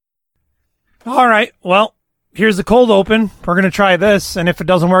All right. Well, here's the cold open. We're going to try this, and if it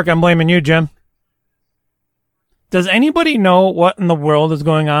doesn't work, I'm blaming you, Jim. Does anybody know what in the world is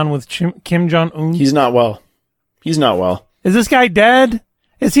going on with Kim Jong-un? He's not well. He's not well. Is this guy dead?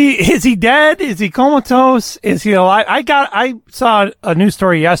 Is he dead? Is he comatose? Is he alive? I saw a news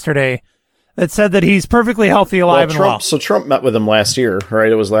story yesterday that said that he's perfectly healthy, alive, and well. So Trump met with him last year,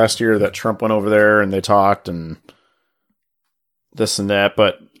 right? It was last year that Trump went over there and they talked and this and that,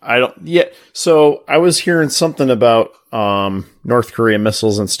 but I don't yet. So I was hearing something about North Korea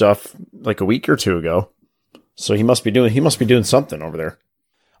missiles and stuff like a week or two ago. So he must be doing something over there.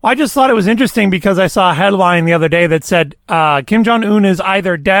 I just thought it was interesting because I saw a headline the other day that said Kim Jong-un is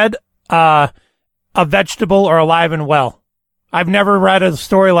either dead, a vegetable, or alive and well. I've never read a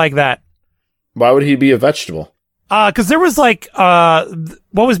story like that. Why would he be a vegetable? Because there was like what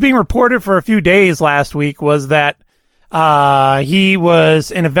was being reported for a few days last week was that he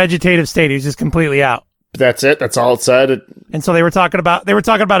was in a vegetative state. He was just completely out. That's it. That's all it said. And so they were talking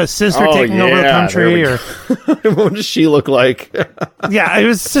about his sister taking over the country. Or what does she look like? Yeah, it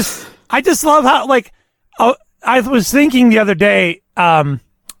was just. I just love how I was thinking the other day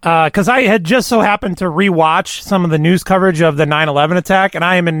because I had just so happened to rewatch some of the news coverage of the 9/11 attack, and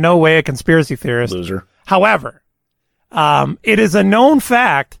I am in no way a conspiracy theorist. Loser. However, it is a known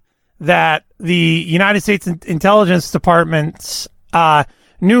fact that the United States Intelligence Department's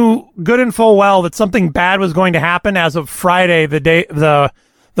knew good and full well that something bad was going to happen as of Friday, the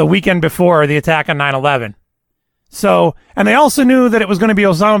weekend before the attack on 9/11. So, and they also knew that it was going to be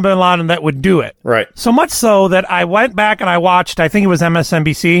Osama bin Laden that would do it. Right. So much so that I went back and I watched, I think it was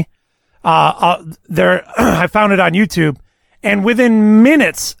MSNBC. I found it on YouTube, and within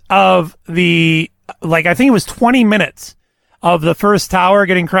minutes of I think it was 20 minutes of the first tower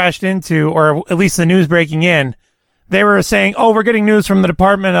getting crashed into, or at least the news breaking in, they were saying, "Oh, we're getting news from the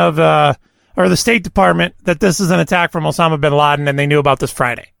Department of, or the State Department that this is an attack from Osama bin Laden, and they knew about this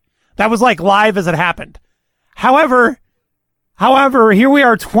Friday." That was like live as it happened. However, here we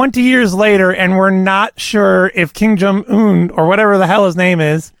are 20 years later, and we're not sure if Kim Jong-un, or whatever the hell his name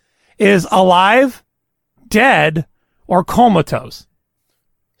is alive, dead, or comatose.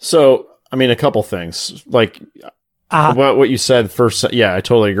 So, I mean, a couple things. Like, what you said first, yeah, I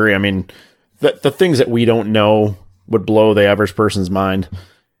totally agree. I mean, the things that we don't know would blow the average person's mind,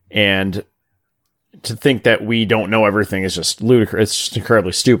 and to think that we don't know everything is just ludicrous. It's just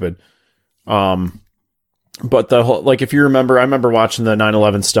incredibly stupid. But the whole, like, if you remember, I remember watching the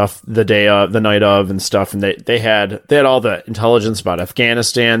 9/11 stuff the night of and stuff, and they had all the intelligence about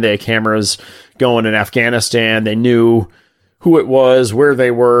Afghanistan. They had cameras going in Afghanistan. They knew who it was, where they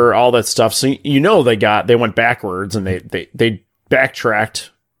were, all that stuff. So they went backwards, and they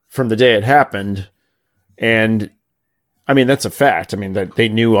backtracked from the day it happened. And I mean, that's a fact. I mean, that they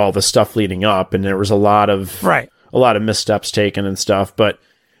knew all the stuff leading up, and there was a lot of missteps taken and stuff. But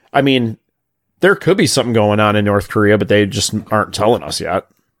I mean, there could be something going on in North Korea, but they just aren't telling us yet.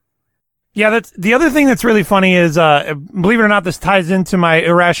 Yeah, that's the other thing that's really funny is, believe it or not, this ties into my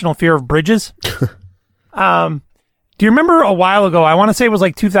irrational fear of bridges. Do you remember a while ago, I want to say it was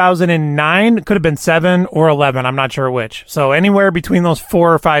like 2009, it could have been 7 or 11, I'm not sure which. So anywhere between those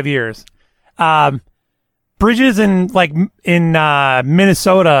 4 or 5 years. Bridges in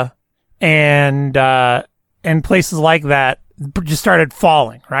Minnesota and places like that just started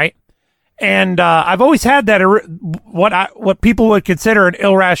falling, right? And I've always had that what people would consider an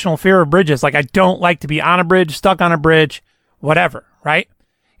irrational fear of bridges. Like, I don't like to be on a bridge, stuck on a bridge, whatever, right?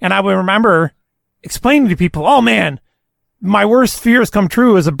 And I would remember explaining to people, "Oh man, my worst fears come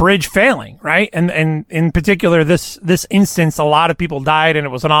true is a bridge failing," right? And in particular, this instance, a lot of people died, and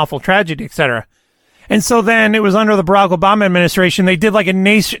it was an awful tragedy, etc. And so then it was under the Barack Obama administration, they did like a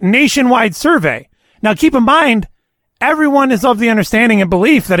nationwide survey. Now, keep in mind, everyone is of the understanding and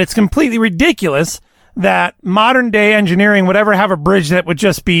belief that it's completely ridiculous that modern day engineering would ever have a bridge that would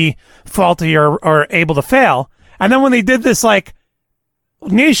just be faulty or able to fail. And then when they did this like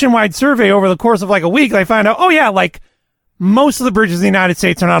nationwide survey over the course of like a week, they found out, oh yeah, like most of the bridges in the United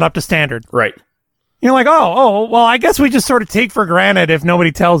States are not up to standard. Right. You're like, oh, well, I guess we just sort of take for granted if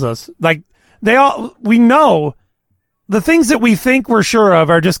nobody tells us. Like, we know the things that we think we're sure of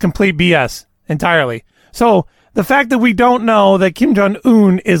are just complete BS entirely. So the fact that we don't know that Kim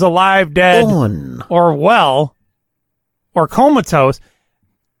Jong-un is alive, dead, or well, or comatose,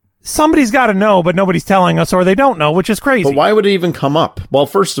 somebody's got to know, but nobody's telling us, or they don't know, which is crazy. But why would it even come up? Well,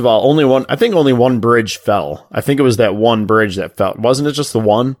 first of all, only one bridge fell. I think it was that one bridge that fell. Wasn't it just the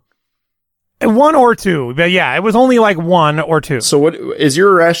one? One or two. But yeah, it was only like one or two. So what is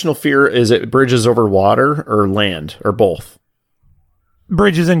your irrational fear? Is it bridges over water or land or both?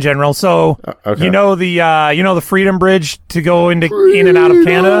 bridges in general. So okay. you know the Freedom Bridge to go in and out of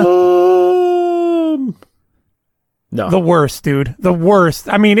Canada. No, the worst, dude. The worst.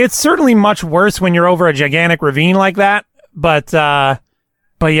 I mean, it's certainly much worse when you're over a gigantic ravine like that. But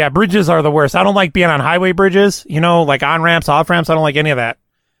yeah, bridges are the worst. I don't like being on highway bridges. Like on ramps, off ramps. I don't like any of that.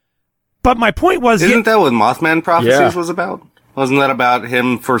 But my point was, isn't that what Mothman Prophecies was about? Wasn't that about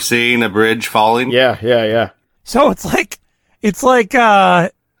him foreseeing a bridge falling? Yeah. So it's like,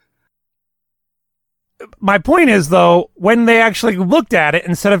 my point is, though, when they actually looked at it,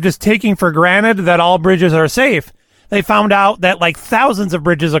 instead of just taking for granted that all bridges are safe, they found out that like thousands of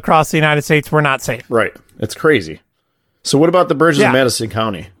bridges across the United States were not safe. Right. It's crazy. So what about the bridges in Madison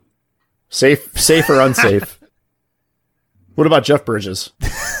County? Safe or unsafe? What about Jeff Bridges?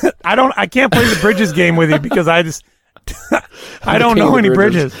 I can't play the bridges game with you because I I don't know any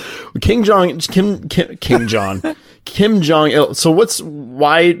bridges. Kim Jong. So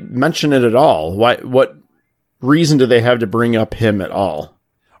why mention it at all? What reason do they have to bring up him at all?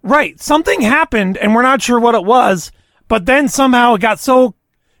 Right. Something happened and we're not sure what it was, but then somehow it got so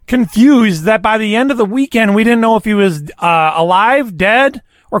confused that by the end of the weekend, we didn't know if he was alive, dead,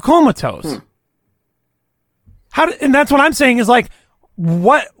 or comatose. And that's what I'm saying is like,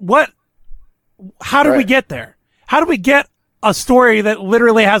 how did we get there? How do we get a story that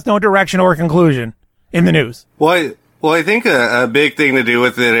literally has no direction or conclusion in the news? Well, I think a big thing to do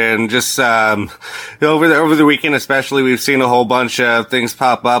with it, and just over the weekend especially, we've seen a whole bunch of things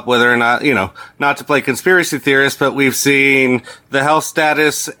pop up, whether or not, not to play conspiracy theorist, but we've seen the health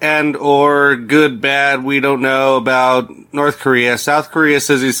status and or good, bad, we don't know about North Korea. South Korea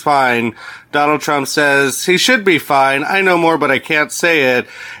says he's fine. Donald Trump says he should be fine. I know more, but I can't say it.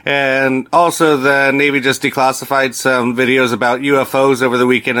 And also the Navy just declassified some videos about UFOs over the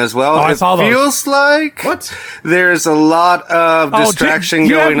weekend as well. I saw those. Feels like there's a lot of distraction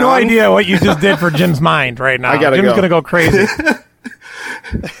going on. You have no idea what you just did for Jim's mind right now. Jim's going to go crazy.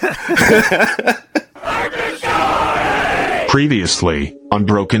 Previously on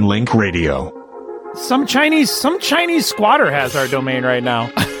Broken Link Radio. Some Chinese squatter has our domain right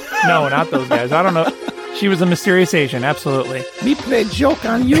now. No, not those guys. I don't know. She was a mysterious Asian, absolutely. Me play joke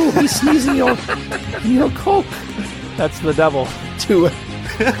on you. Me sneezing your coke. That's the devil.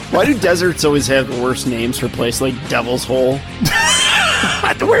 Why do deserts always have the worst names for places like Devil's Hole?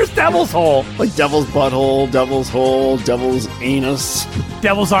 Where's Devil's Hole? Like Devil's Butthole, Devil's Hole, Devil's Anus.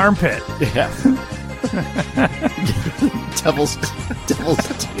 Devil's Armpit. Yeah. Devil's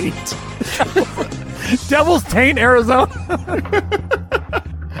Taint. Devil's Taint, Arizona.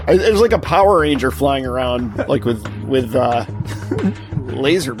 There's like a Power Ranger flying around, like with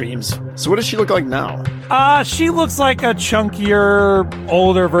laser beams. So what does she look like now? She looks like a chunkier,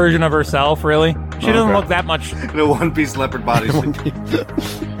 older version of herself, really. She doesn't look that much. In a one-piece leopard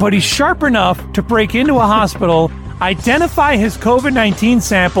bodysuit. But he's sharp enough to break into a hospital, identify his COVID-19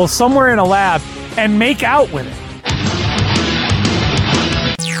 sample somewhere in a lab, and make out with it.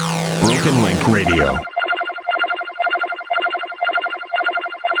 Broken Link Radio.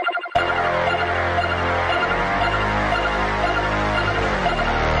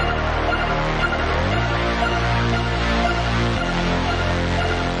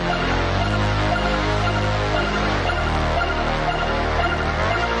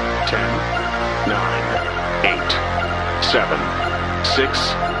 Seven, 6,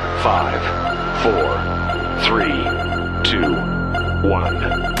 5, 4, 3, 2, 1.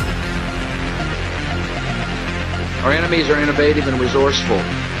 Our enemies are innovative and resourceful,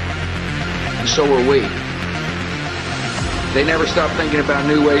 and so are we. They never stop thinking about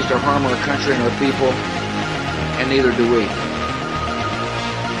new ways to harm our country and our people, and neither do we.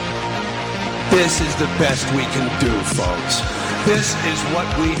 This is the best we can do, folks. This is what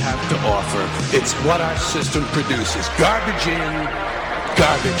we have to offer. It's what our system produces. Garbage in,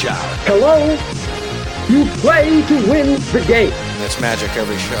 garbage out. Hello? You play to win the game. That's magic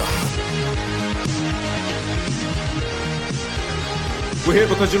every show. We're here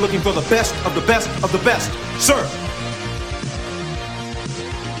because you're looking for the best of the best of the best. Sir!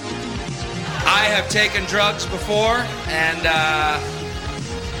 I have taken drugs before, and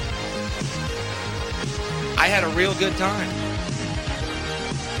I had a real good time.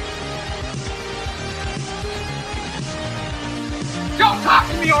 Don't talk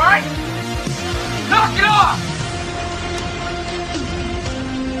to me, all right? Knock it off!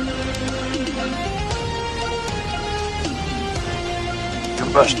 You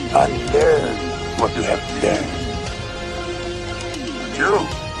must unlearn what you have learned. Do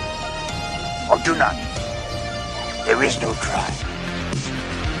or do not. There is no try.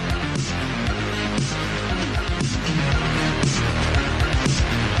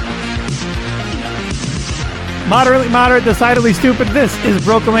 Moderately moderate, decidedly stupid. This is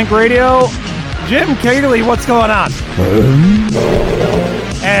Broken Link Radio. Jim Cagley, what's going on?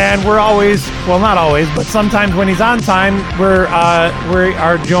 And we're always, well, not always, but sometimes when he's on time, we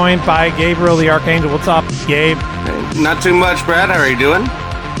are joined by Gabriel the Archangel. What's up, Gabe? Not too much, Brad. How are you doing?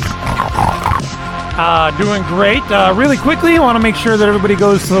 Doing great. Really quickly, I want to make sure that everybody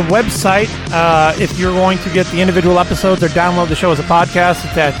goes to the website. If you're going to get the individual episodes or download the show as a podcast,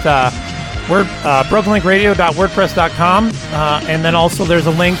 it's at brokenlinkradio.wordpress.com. And then also there's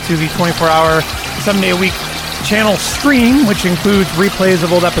a link to the 24-hour, 7-day-a-week channel stream, which includes replays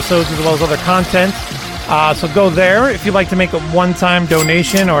of old episodes as well as other content. So go there. If you'd like to make a one-time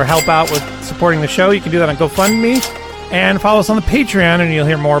donation or help out with supporting the show, you can do that on GoFundMe. And follow us on the Patreon, and you'll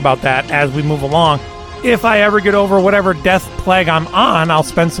hear more about that as we move along. If I ever get over whatever death plague I'm on, I'll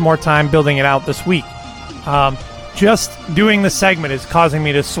spend some more time building it out this week. Just doing the segment is causing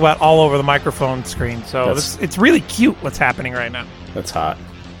me to sweat all over the microphone screen. So it's really cute what's happening right now. That's hot.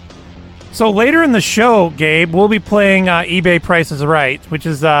 So later in the show, Gabe, we'll be playing eBay Price is Right, which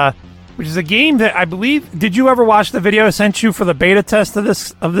is a game that I believe. Did you ever watch the video I sent you for the beta test of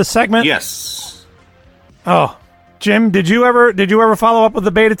this segment? Yes. Oh, Jim, did you ever follow up with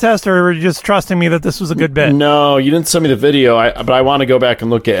the beta test, or were you just trusting me that this was a good bit? No, you didn't send me the video, but I want to go back and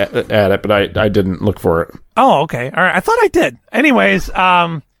look at it, but I didn't look for it. Oh, okay. All right. I thought I did. Anyways,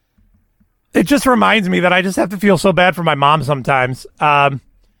 it just reminds me that I just have to feel so bad for my mom sometimes.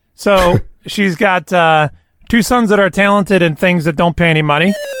 So she's got 2 sons that are talented in things that don't pay any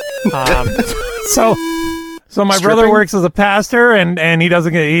money. So my brother works as a pastor, and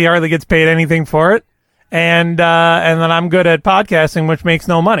he hardly gets paid anything for it. And then I'm good at podcasting, which makes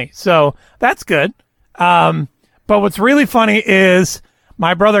no money. So that's good. But what's really funny is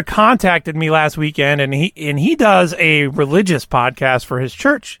my brother contacted me last weekend, and he does a religious podcast for his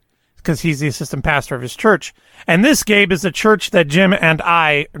church because he's the assistant pastor of his church. And this, Gabe, is the church that Jim and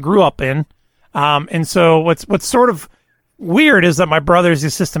I grew up in. And so what's sort of weird is that my brother is the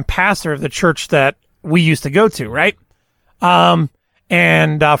assistant pastor of the church that we used to go to, right? And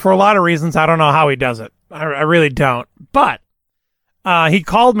for a lot of reasons, I don't know how he does it. I really don't. But he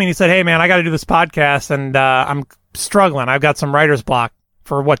called me and he said, "Hey, man, I got to do this podcast, and I'm struggling. I've got some writer's block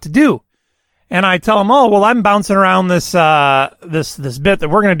for what to do." And I tell him, "Oh, well, I'm bouncing around this bit that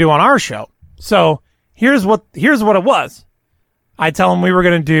we're going to do on our show. So here's what it was." I tell him we were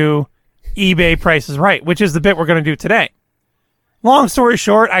going to do eBay Price is Right, which is the bit we're going to do today. Long story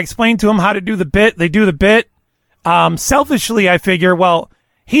short, I explained to him how to do the bit. They do the bit. Selfishly, I figure, well,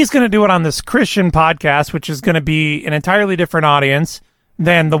 he's going to do it on this Christian podcast, which is going to be an entirely different audience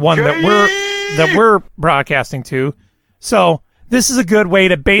than the one that we're broadcasting to. So this is a good way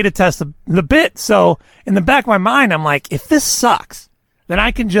to beta test the bit. So in the back of my mind, I'm like, if this sucks, then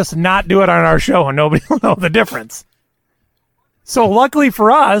I can just not do it on our show and nobody will know the difference. So luckily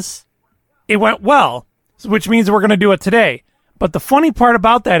for us, it went well, which means we're going to do it today. But the funny part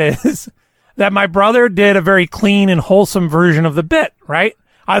about that is that my brother did a very clean and wholesome version of the bit, right?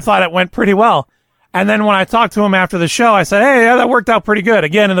 I thought it went pretty well. And then when I talked to him after the show, I said, "Hey, yeah, that worked out pretty good."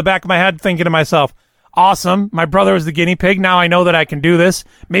 Again, in the back of my head, thinking to myself, awesome. My brother was the guinea pig. Now I know that I can do this,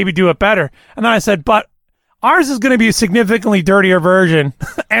 maybe do it better. And then I said, but ours is going to be a significantly dirtier version.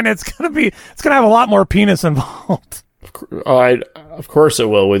 And it's going to have a lot more penis involved. Of course it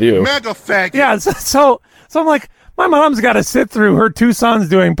will with you. Mega faggot. Yeah. So I'm like, my mom's got to sit through her 2 sons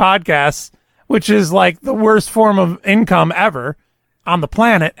doing podcasts, which is like the worst form of income ever on the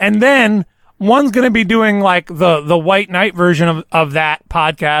planet. And then one's going to be doing like the white knight version of that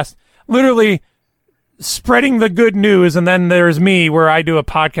podcast, literally spreading the good news. And then there's me, where I do a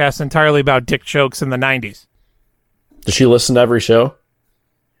podcast entirely about dick jokes in the 90s. Does she listen to every show?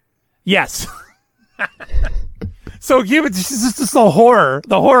 Yes. So it's just the horror,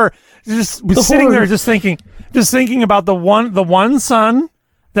 just sitting there, just thinking about the one son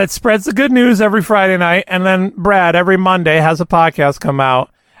that spreads the good news every Friday night, and then Brad every Monday has a podcast come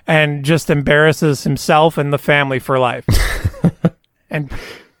out and just embarrasses himself and the family for life.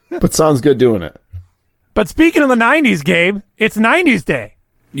 But sounds good doing it. But speaking of the 90s, Gabe, it's 90s Day.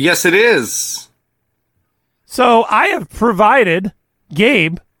 Yes, it is. So I have provided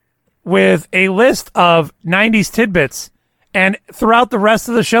Gabe with a list of 90s tidbits, and throughout the rest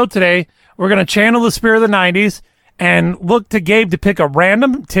of the show today, we're going to channel the spirit of the 90s and look to Gabe to pick a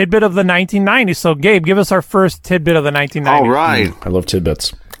random tidbit of the 1990s. So, Gabe, give us our first tidbit of the 1990s. All right. I love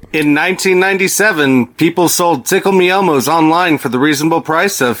tidbits. In 1997, people sold Tickle Me Elmos online for the reasonable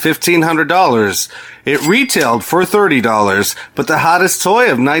price of $1,500. It retailed for $30, but the hottest toy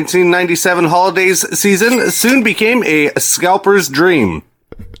of 1997 holidays season soon became a scalper's dream.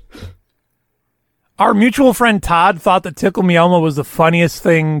 Our mutual friend Todd thought that Tickle Me Elmo was the funniest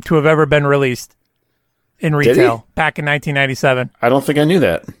thing to have ever been released in retail back in 1997. I don't think I knew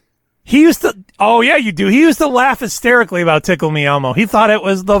that. He used to. Oh yeah, you do. He used to laugh hysterically about Tickle Me Elmo. He thought it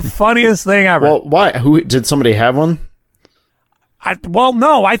was the funniest thing ever. Well, why? Who did somebody have one? Well,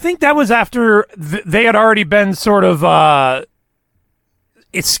 no. I think that was after they had already been sort of.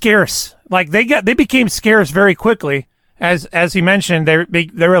 It's scarce. Like they became scarce very quickly. As he mentioned, they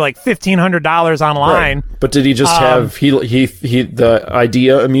were like $1,500 online. Right. But did he just have the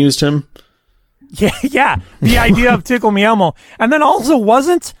idea amused him? Yeah. The idea of Tickle Me Elmo, and then also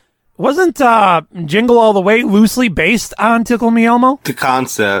wasn't Jingle All the Way loosely based on Tickle Me Elmo? The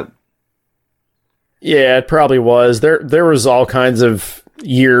concept. Yeah, it probably was. There was all kinds of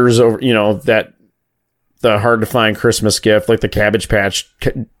years over, that the hard to find Christmas gift, like the Cabbage Patch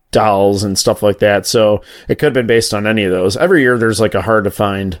dolls and stuff like that. So it could have been based on any of those. Every year there's like a hard to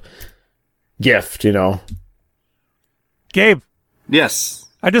find gift, Gabe. Yes.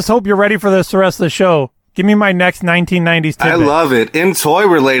 I just hope you're ready for this the rest of the show. Give me my next 1990s tidbit. I love it. In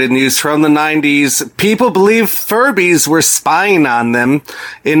toy-related news from the 90s, people believe Furbies were spying on them.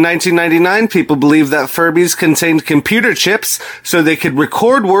 In 1999, people believed that Furbies contained computer chips so they could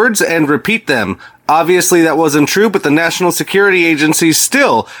record words and repeat them. Obviously, that wasn't true, but the National Security Agency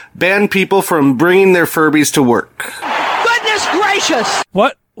still banned people from bringing their Furbies to work. Goodness gracious!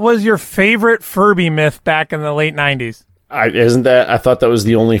 What was your favorite Furby myth back in the late 90s? I thought that was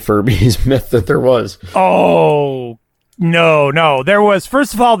the only Furbies myth that there was. Oh, no. There was,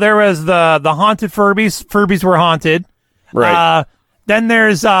 first of all, the haunted Furbies. Furbies were haunted. Right. Then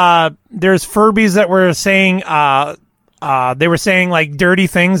there's Furbies that were saying, they were saying like dirty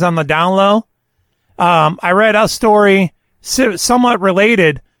things on the down low. I read a story somewhat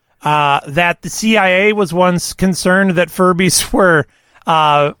related, that the CIA was once concerned that Furbies were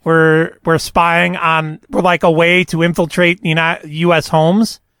spying on, were like a way to infiltrate U.S.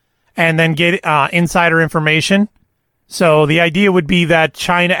 homes and then get insider information. So the idea would be that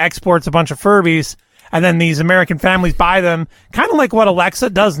China exports a bunch of Furbies and then these American families buy them, kind of like what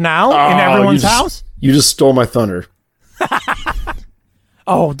Alexa does now in everyone's house. You just stole my thunder.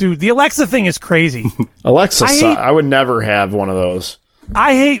 Oh, dude, the Alexa thing is crazy. Alexa, I would never have one of those.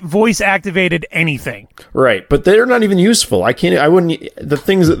 I hate voice-activated anything. Right, but they're not even useful. The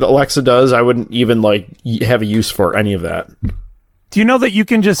things that Alexa does, I wouldn't even, have a use for any of that. Do you know that you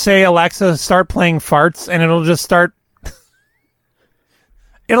can just say, Alexa, start playing farts, and it'll just start...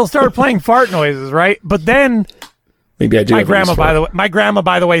 it'll start playing fart noises, right? But then... Maybe I do. My grandma,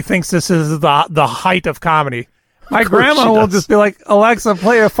 by the way, thinks this is the height of comedy. My grandma will just be like, Alexa,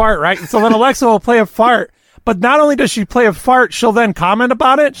 play a fart, right? So then Alexa will play a fart. But not only does she play a fart, she'll then comment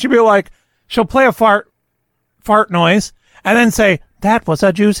about it. She'll be like, she'll play a fart noise and then say, that was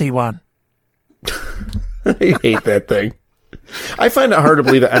a juicy one. I hate that thing. I find it hard to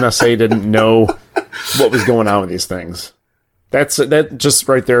believe the NSA didn't know what was going on with these things. That just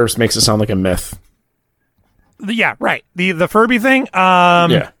right there makes it sound like a myth. Yeah, right. The Furby thing.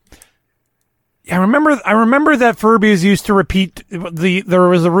 Yeah. I remember that Furbies used to repeat there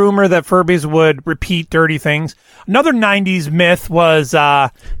was a rumor that Furbies would repeat dirty things. Another 90s myth was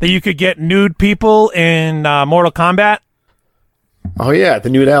that you could get nude people in Mortal Kombat. Oh yeah, the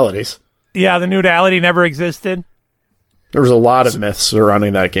nudalities. Yeah, the nudality never existed. There was a lot of myths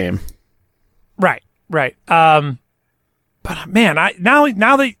surrounding that game. Right. But man, now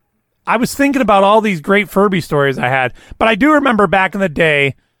that I was thinking about all these great Furby stories I had, but I do remember back in the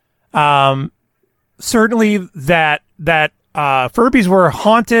day, certainly that Furbies were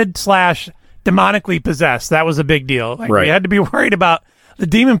haunted / demonically possessed. That was a big deal. Right. You had to be worried about the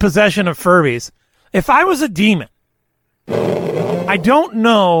demon possession of Furbies. If I was a demon, I don't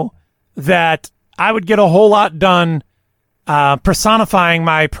know that I would get a whole lot done personifying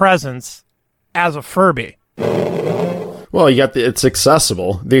my presence as a Furby. Well, you got it's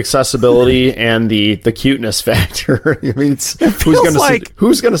accessible, the accessibility and the cuteness factor. I mean,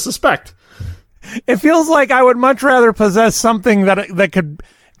 who's going to suspect? It feels like I would much rather possess something that could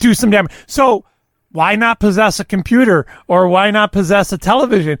do some damage. So why not possess a computer or why not possess a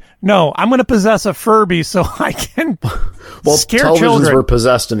television? No, I'm going to possess a Furby so I can scare televisions children. Were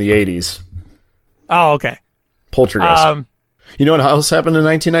possessed in the 80s. Oh, okay. Poltergeist. You know what else happened in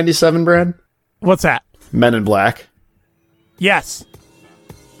 1997, Brad? What's that? Men in Black. Yes.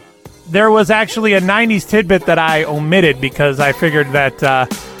 There was actually a 90s tidbit that I omitted because I figured that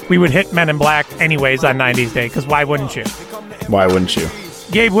we would hit Men in Black anyways on 90s Day, because why wouldn't you? Why wouldn't you?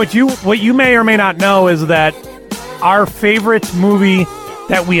 Gabe, what you may or may not know is that our favorite movie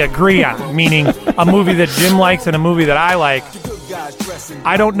that we agree on, meaning a movie that Jim likes and a movie that I like,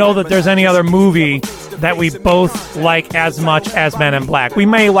 I don't know that there's any other movie that we both like as much as Men in Black. We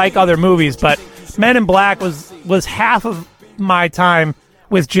may like other movies, but Men in Black was half of my time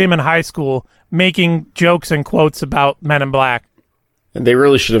with Jim in high school making jokes and quotes about Men in Black. And they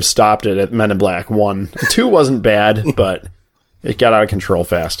really should have stopped it at Men in Black 1. 2 wasn't bad, but it got out of control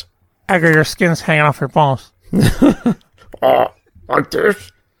fast. Edgar, your skin's hanging off your balls. Like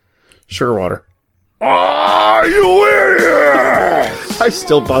this? Sugar water. Oh, you idiot! I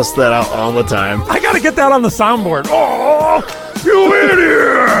still bust that out all the time. I gotta get that on the soundboard. Oh, you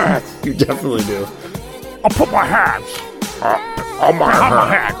idiot! You definitely do. I'll put my hands on my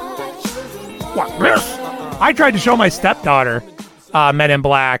hat. What, this? I tried to show my stepdaughter Men in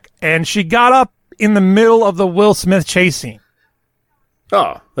Black, and she got up in the middle of the Will Smith chase scene.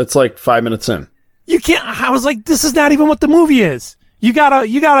 Oh, that's like 5 minutes in. You can't. I was like, this is not even what the movie is. You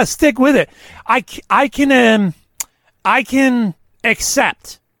gotta stick with it. I can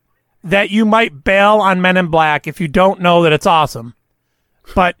accept that you might bail on Men in Black if you don't know that it's awesome,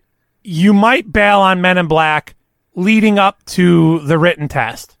 but you might bail on Men in Black leading up to the written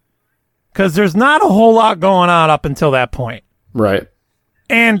test, because there's not a whole lot going on up until that point. Right.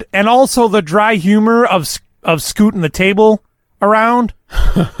 And also the dry humor of scooting the table around.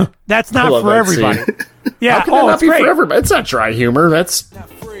 That's not for everybody. Yeah. How can that not be for everybody? It's not dry humor. That's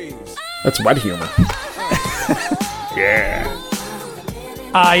wet humor. Yeah.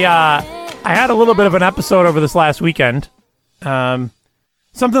 I had a little bit of an episode over this last weekend. Something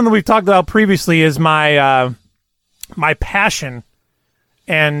that we've talked about previously is my my passion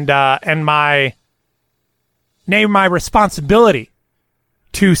and my responsibility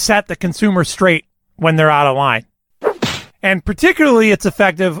to set the consumer straight when they're out of line. And particularly it's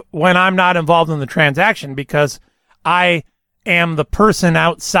effective when I'm not involved in the transaction, because I am the person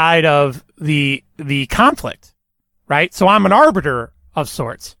outside of the conflict, right? So I'm an arbiter of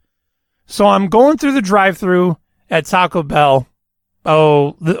sorts. So I'm going through the drive-thru at Taco Bell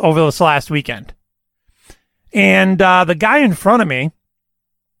over this last weekend. And the guy in front of me,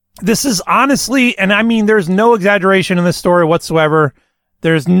 this is honestly, and I mean, there's no exaggeration in this story whatsoever.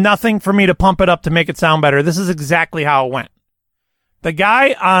 There's nothing for me to pump it up to make it sound better. This is exactly how it went. The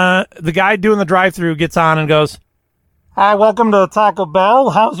guy doing the drive-thru gets on and goes, "Hi, welcome to Taco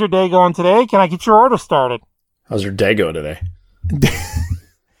Bell. How's your day going today? Can I get your order started?" How's your day go today?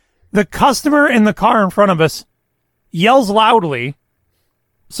 The customer in the car in front of us yells loudly,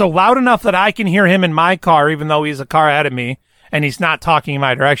 so loud enough that I can hear him in my car, even though he's a car ahead of me and he's not talking in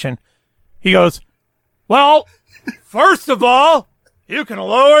my direction. He goes, "Well, first of all, you can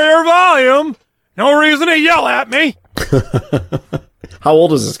lower your volume. No reason to yell at me." How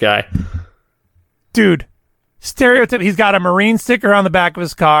old is this guy? Dude, stereotype. He's got a Marine sticker on the back of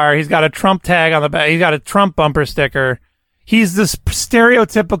his car. He's got a Trump tag on the back. He's got a Trump bumper sticker. He's this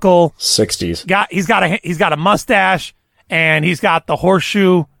stereotypical 60s guy. He's got a mustache, and he's got the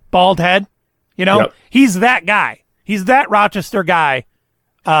horseshoe bald head. You know, Yep. He's that guy. He's that Rochester guy.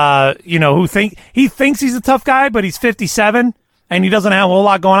 Who thinks he's a tough guy, but he's 57 and he doesn't have a whole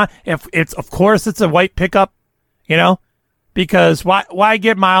lot going on. Of course it's a white pickup, because why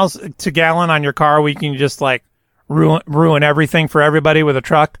get miles to gallon on your car where you can just like ruin everything for everybody with a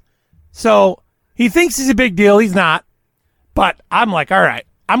truck? So he thinks he's a big deal. He's not. But I'm like, all right,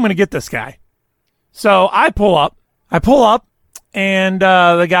 I'm going to get this guy. So I pull up, and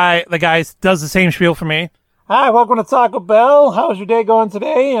the guy does the same spiel for me. "Hi, welcome to Taco Bell. How's your day going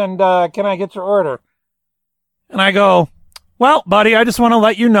today? And can I get your order?" And I go, "Well, buddy, I just want to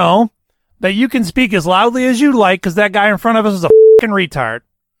let you know that you can speak as loudly as you like, because that guy in front of us is a fucking retard."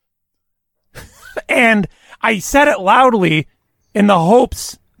 And I said it loudly in the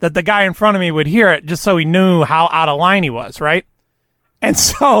hopes that the guy in front of me would hear it, just so he knew how out of line he was, right? And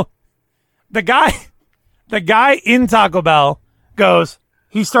so the guy in Taco Bell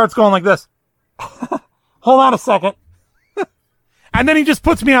he starts going like this. "Hold on a second." And then he just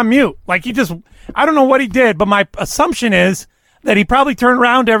puts me on mute. Like I don't know what he did, but my assumption is that he probably turned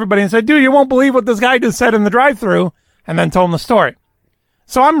around to everybody and said, "Dude, you won't believe what this guy just said in the drive-thru," and then told him the story.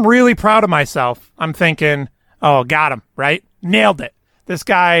 So I'm really proud of myself. I'm thinking, oh, got him, right? Nailed it. This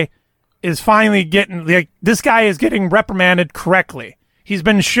guy is finally getting reprimanded correctly. He's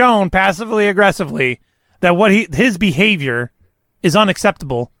been shown passively aggressively that his behavior is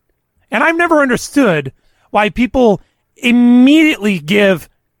unacceptable. And I've never understood why people immediately give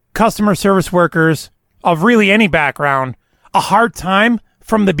customer service workers of really any background a hard time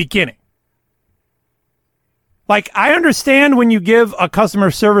from the beginning. Like, I understand when you give a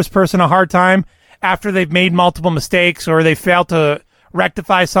customer service person a hard time after they've made multiple mistakes or they fail to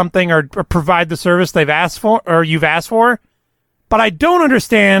rectify something or provide the service they've asked for or you've asked for. But I don't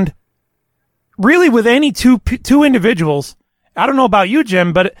understand really with any two individuals. I don't know about you,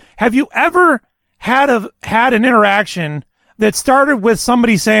 Jim, but have you ever had an interaction that started with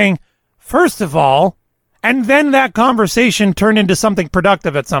somebody saying, first of all, and then that conversation turned into something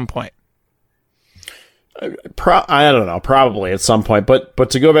productive at some point? I don't know, probably at some point. But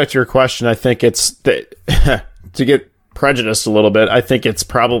to go back to your question, I think it's to get prejudiced a little bit. I think it's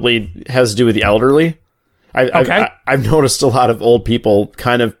probably has to do with the elderly. I've noticed a lot of old people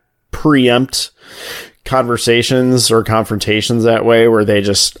kind of preempt conversations or confrontations that way, where they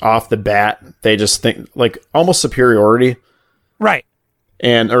just off the bat they just think like almost superiority, right?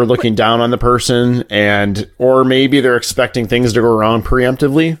 And are looking down on the person, or maybe they're expecting things to go wrong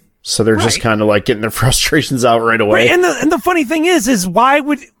preemptively. So they're just kind of like getting their frustrations out right away. Right. And the funny thing is why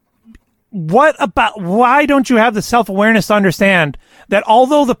don't you have the self-awareness to understand that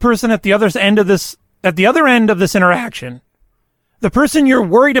although the person at the other end of this interaction, the person you're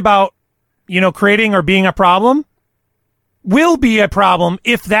worried about, creating or being a problem will be a problem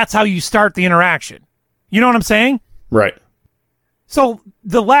if that's how you start the interaction. You know what I'm saying? Right. So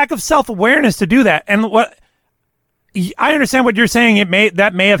the lack of self-awareness to do that, and I understand what you're saying.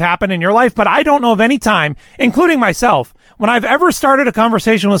 That may have happened in your life, but I don't know of any time, including myself, when I've ever started a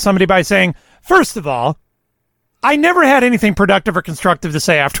conversation with somebody by saying, first of all, I never had anything productive or constructive to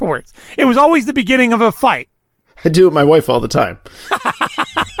say afterwards. It was always the beginning of a fight. I do it with my wife all the time.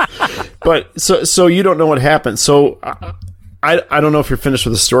 But so you don't know what happened. So I don't know if you're finished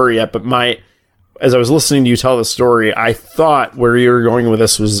with the story yet, but as I was listening to you tell the story, I thought where you were going with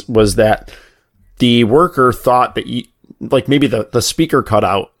this was that the worker thought that maybe the speaker cut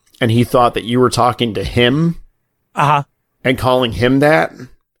out, and he thought that you were talking to him, and calling him that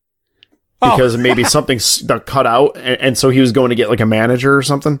because maybe something cut out, and so he was going to get like a manager or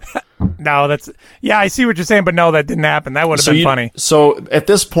something. No, I see what you're saying, but no, that didn't happen. That would have been funny. So at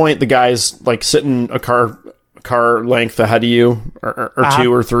this point, the guy's like sitting a car length ahead of you, or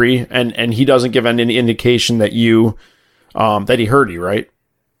two or three, and he doesn't give any indication that that he heard you, right?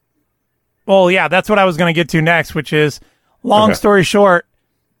 Well, yeah, that's what I was going to get to next, which is, long story short,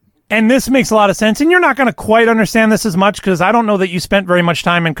 and this makes a lot of sense, and you're not going to quite understand this as much because I don't know that you spent very much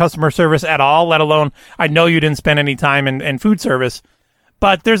time in customer service at all, let alone I know you didn't spend any time in food service.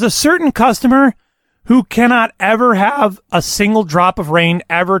 But there's a certain customer who cannot ever have a single drop of rain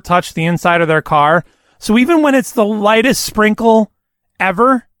ever touch the inside of their car. So even when it's the lightest sprinkle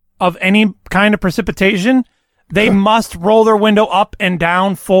ever of any kind of precipitation, they must roll their window up and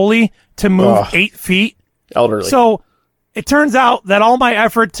down fully to move 8 feet. Elderly. So it turns out that all my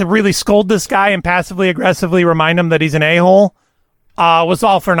effort to really scold this guy and passively aggressively remind him that he's an a-hole was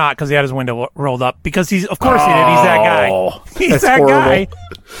all for naught because he had his window rolled up. Because of course he did. He's that guy. He's that horrible guy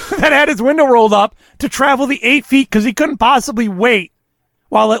that had his window rolled up to travel the 8 feet because he couldn't possibly wait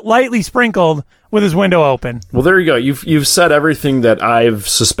while it lightly sprinkled with his window open. Well, there you go. You've said everything that I've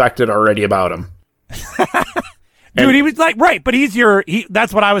suspected already about him. Dude, he was like, right, but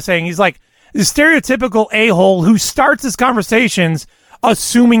that's what I was saying. He's like the stereotypical a-hole who starts his conversations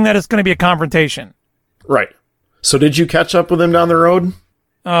assuming that it's going to be a confrontation. Right. So did you catch up with him down the road?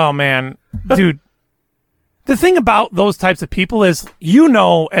 Oh, man. Dude, the thing about those types of people is,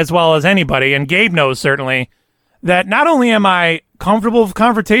 as well as anybody, and Gabe knows certainly, that not only am I comfortable with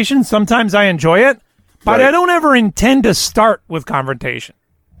confrontation, sometimes I enjoy it, but I don't ever intend to start with confrontation.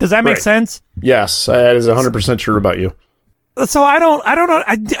 Does that make sense? Yes, that is 100% true about you. So I don't know.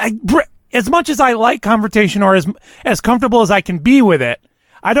 I as much as I like confrontation, or as comfortable as I can be with it,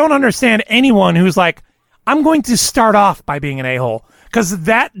 I don't understand anyone who's like, I'm going to start off by being an a-hole, because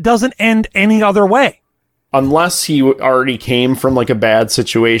that doesn't end any other way. Unless he already came from like a bad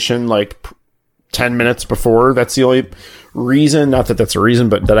situation, like 10 minutes before. That's the only reason, not that that's a reason,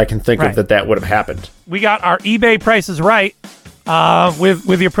 but that I can think of that would have happened. We got our eBay prices right.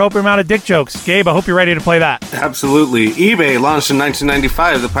 With the appropriate amount of dick jokes. Gabe, I hope you're ready to play that. Absolutely. eBay, launched in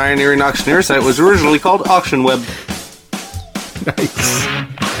 1995, the pioneering auctioneer site, was originally called Auction Web. Nice.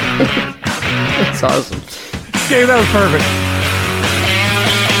 That's awesome. Gabe, that was perfect.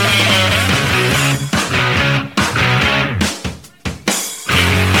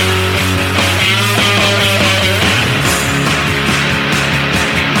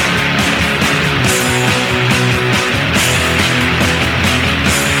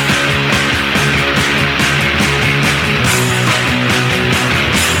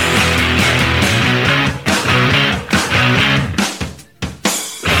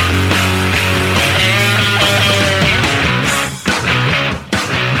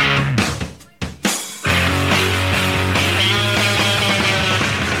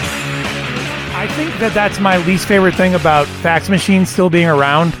 that that's my least favorite thing about fax machines still being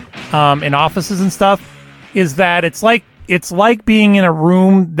around in offices and stuff is that it's like being in a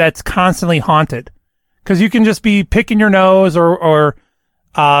room that's constantly haunted, because you can just be picking your nose or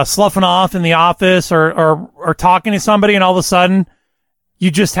sloughing off in the office or talking to somebody, and all of a sudden you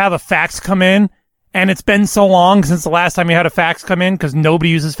just have a fax come in, and it's been so long since the last time you had a fax come in, because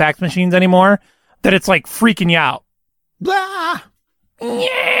nobody uses fax machines anymore, that it's like freaking you out. Blah.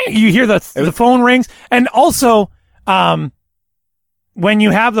 You hear the phone rings, and also when you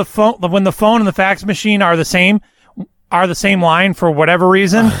have when the phone and the fax machine are the same line for whatever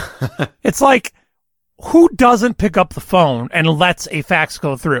reason, it's like, who doesn't pick up the phone and lets a fax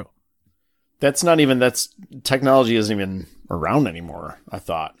go through? Technology isn't even around anymore, I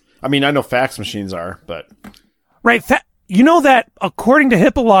thought. I mean, I know fax machines are, but right. You know that according to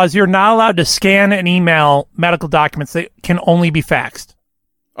HIPAA laws, you're not allowed to scan and email medical documents that can only be faxed.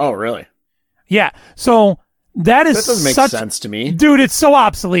 Oh, really? Yeah. So that doesn't make sense to me. Dude, it's so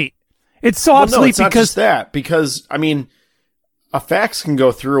obsolete. It's so obsolete no, it's because... not just that. Because, I mean, a fax can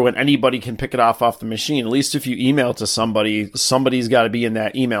go through and anybody can pick it off the machine. At least if you email to somebody's got to be in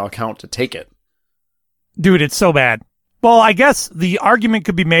that email account to take it. Dude, it's so bad. Well, I guess the argument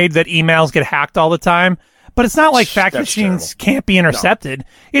could be made that emails get hacked all the time, but it's not like fax machines can't be intercepted. No.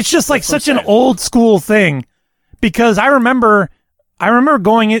 It's just like such an old school thing, because I remember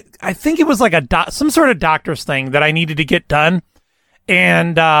going, I think it was like some sort of doctor's thing that I needed to get done.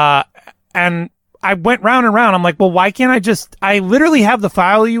 And I went round and round. I'm like, well, why can't I literally have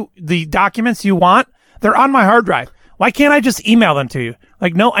the documents you want. They're on my hard drive. Why can't I just email them to you?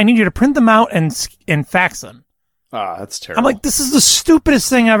 Like, no, I need you to print them out and fax them. Ah, that's terrible. I'm like, this is the stupidest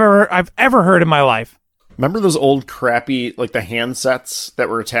thing I've ever heard in my life. Remember those old crappy, like the handsets that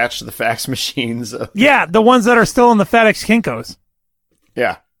were attached to the fax machines? Yeah, the ones that are still in the FedEx Kinkos.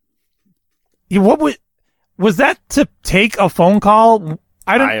 Yeah. What was that to take a phone call?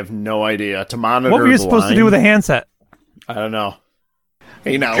 I have no idea. To monitor. What were you supposed to do with a handset? I don't know.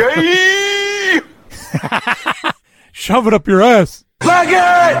 Hey, now. Shove it up your ass. Plug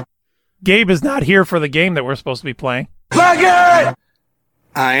it! Gabe is not here for the game that we're supposed to be playing. Plug it!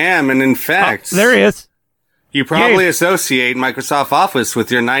 I am, and in fact... there he is. You probably associate Microsoft Office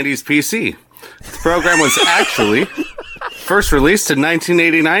with your 90s PC. The program was actually first released in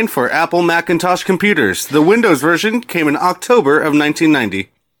 1989 for Apple Macintosh computers. The Windows version came in October of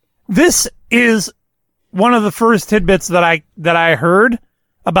 1990. This is one of the first tidbits that I heard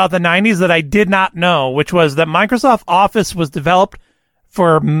about the 90s that I did not know, which was that Microsoft Office was developed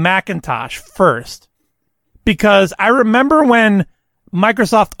for Macintosh first. Because I remember when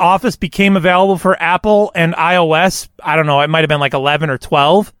Microsoft Office became available for Apple and iOS, I don't know, it might have been like 11 or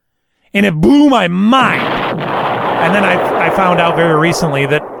 12, and it blew my mind. And then I found out very recently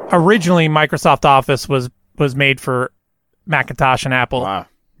that originally Microsoft Office was made for Macintosh and Apple. Wow,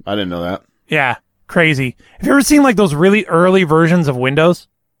 I didn't know that. Yeah, crazy. Have you ever seen like those really early versions of Windows?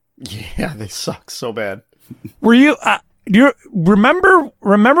 Yeah, they suck so bad. Were you... do you remember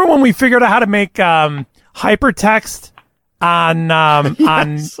when we figured out how to make hypertext on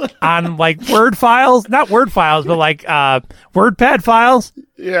Yes. on like Word files, not Word files, but like WordPad files,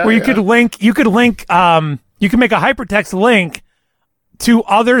 where you could link you can make a hypertext link to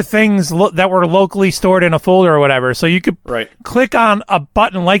other things that were locally stored in a folder or whatever. So you could click on a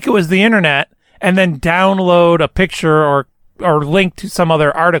button like it was the internet and then download a picture or link to some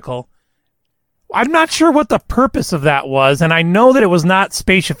other article. I'm not sure what the purpose of that was, and I know that it was not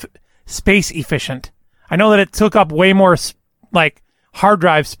space efficient. I know that it took up way more like hard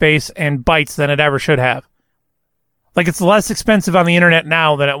drive space and bytes than it ever should have. Like, it's less expensive on the internet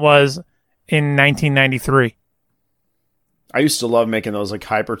now than it was in 1993. I used to love making those like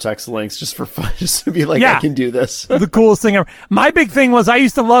hypertext links just for fun, just to be like, I can do this. The coolest thing ever. My big thing was I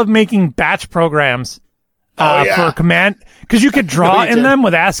used to love making batch programs for command, because you could draw in them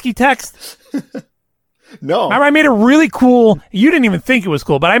with ASCII text. No. Remember, I made a really cool, you didn't even think it was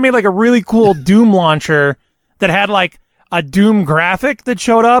cool, but I made like a really cool Doom launcher that had like a Doom graphic that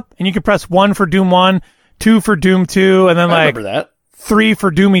showed up, and you could press 1 for Doom 1, 2 for Doom 2, and then I like remember that. 3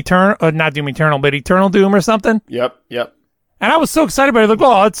 for Doom Eternal, not Doom Eternal, but Eternal Doom or something. Yep. And I was so excited about it, like,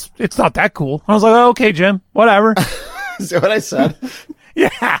 oh, it's not that cool. I was like, oh, okay, Jim, whatever. Is that what I said?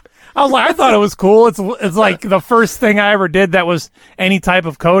 Yeah. I was like, I thought it was cool. It's like the first thing I ever did that was any type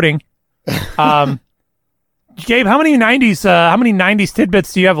of coding. Gabe, how many 90s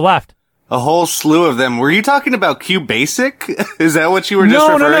tidbits do you have left? A whole slew of them. Were you talking about QBasic? Is that what you were just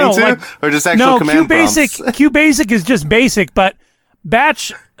referring to? Like, or just actual command prompts? QBasic is just basic, but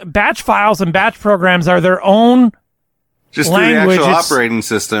batch files and batch programs are their own just language. through the actual operating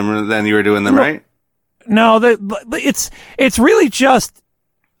system, then you were doing them, right? No, it's really just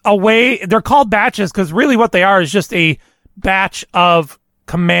a way. They're called batches because really what they are is just a batch of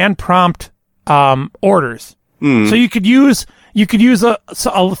command prompt orders. So you could use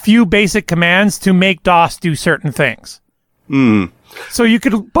a few basic commands to make DOS do certain things. So you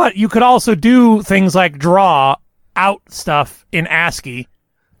could also do things like draw out stuff in ASCII.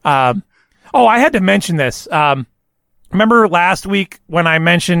 I had to mention this. Remember last week when I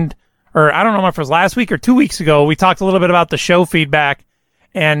mentioned, or I don't know if it was last week or 2 weeks ago, we talked a little bit about the show feedback,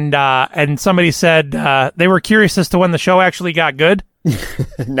 and somebody said they were curious as to when the show actually got good.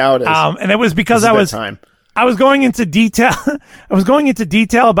 Now it is. And it was because I was going into detail. I was going into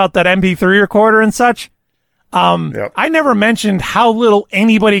detail about that MP3 recorder and such. I never mentioned how little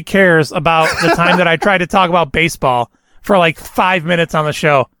anybody cares about the time that I tried to talk about baseball for like 5 minutes on the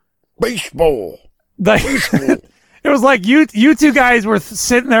show. Baseball. It was like you two guys were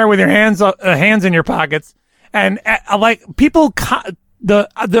sitting there with your hands in your pockets, and like people.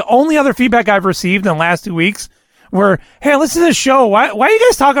 The only other feedback I've received in the last 2 weeks were, "Hey, listen to this show. Why are you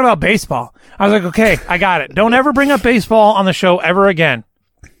guys talking about baseball?" I was like, "Okay, I got it. Don't ever bring up baseball on the show ever again."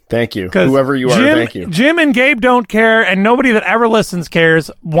 Thank you, whoever you are. Thank you. Jim and Gabe don't care, and nobody that ever listens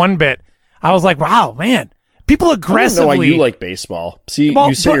cares one bit. I was like, "Wow, man, people aggressively." I don't know why you like baseball. See,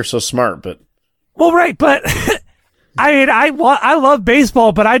 you say you're so smart, but right, but. I love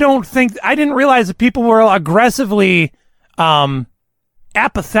baseball, but I didn't realize that people were aggressively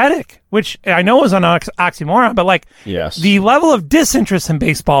apathetic, which I know is an oxymoron, but like yes. The level of disinterest in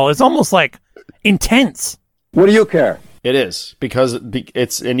baseball is almost like intense. What do you care? It is, because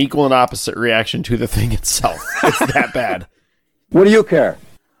it's an equal and opposite reaction to the thing itself. It's that bad. What do you care?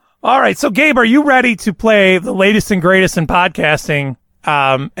 All right, so Gabe, are you ready to play the latest and greatest in podcasting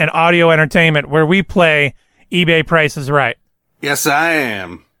and audio entertainment, where we play eBay Price is Right? Yes, I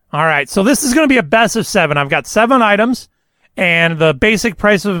am. All right, so this is going to be a best of 7. I've got 7 items, and the basic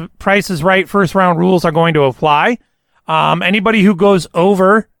Price is Right first round rules are going to apply. Anybody who goes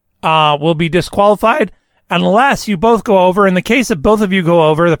over will be disqualified unless you both go over. In the case that both of you go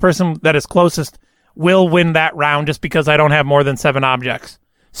over, the person that is closest will win that round, just because I don't have more than 7 objects.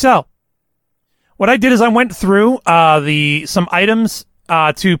 So what I did is I went through some items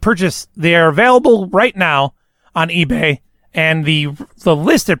to purchase. They are available right now on eBay, and the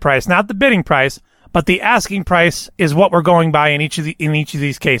listed price, not the bidding price, but the asking price is what we're going by in each of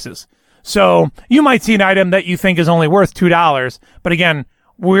these cases. So you might see an item that you think is only worth $2, but again,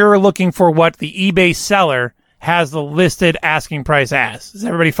 we're looking for what the eBay seller has the listed asking price as. Does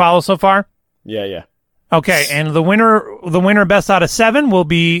everybody follow so far? Yeah. Okay, and the winner best out of 7 will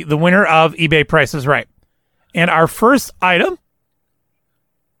be the winner of eBay Price is Right. And our first item,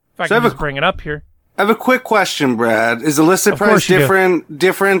 if I can just bring it up here. I have a quick question, Brad. Is the listed price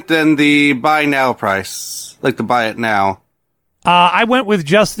different than the buy now price? Like the buy it now? I went with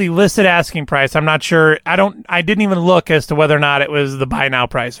just the listed asking price. I'm not sure. I didn't even look as to whether or not it was the buy now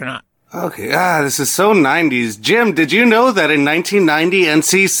price or not. Okay. This is so 90s. Jim, did you know that in 1990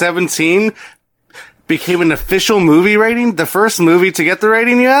 NC-17 became an official movie rating? The first movie to get the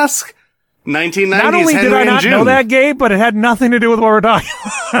rating, you ask? 1990s Not only Henry did I not and know June. that, Gabe, but it had nothing to do with what we're talking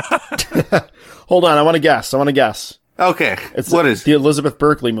about. Hold on, I want to guess. Okay. What is the Elizabeth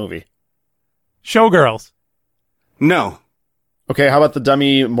Berkley movie? Showgirls. No. Okay, how about the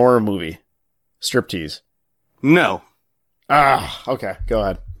Demi Moore movie? Striptease. No. Okay, go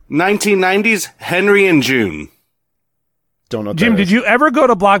ahead. 1990s Henry and June. Don't know what Jim, that is. did you ever go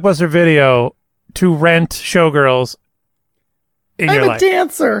to Blockbuster Video to rent Showgirls in your life? I'm a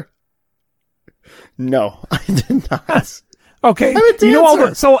dancer. No, I did not. Okay. I'm a dancer. You know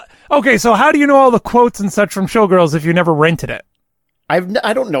all so how do you know all the quotes and such from Showgirls if you never rented it? I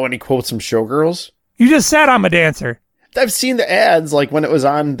don't know any quotes from Showgirls. You just said I'm a dancer. I've seen the ads, like when it was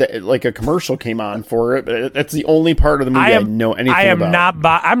on, like a commercial came on for it, but that's the only part of the movie I know anything about.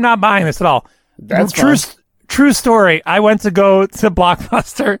 I'm not buying this at all. That's true story. I went to go to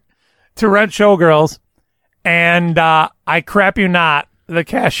Blockbuster to rent Showgirls, and I crap you not, the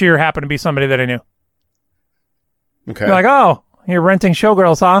cashier happened to be somebody that I knew. Okay. You're like, oh, you're renting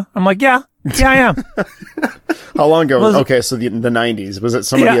Showgirls, huh? I'm like, yeah, I am. How long ago? Okay, so the 90s. Was it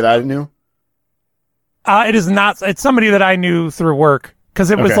somebody that I knew? It is not. It's somebody that I knew through work, because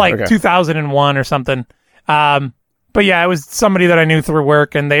it was 2001 or something. But yeah, it was somebody that I knew through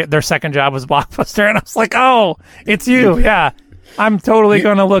work, and their second job was Blockbuster, and I was like, oh, it's you. Yeah, I'm totally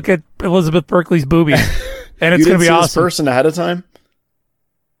going to look at Elizabeth Berkley's boobies, and it's going to be awesome. You didn't see this person ahead of time?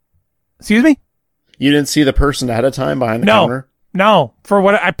 Excuse me? You didn't see the person ahead of time behind the counter? No, for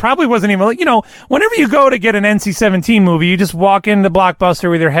what I probably wasn't even, whenever you go to get an NC-17 movie, you just walk into Blockbuster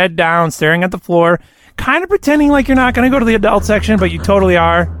with your head down, staring at the floor, kind of pretending like you're not going to go to the adult section, but you totally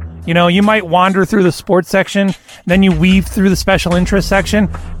are. You know, you might wander through the sports section, then you weave through the special interest section.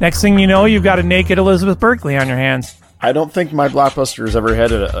 Next thing you know, you've got a naked Elizabeth Berkley on your hands. I don't think my Blockbuster has ever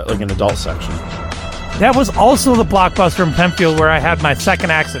had like an adult section. That was also the Blockbuster in Penfield where I had my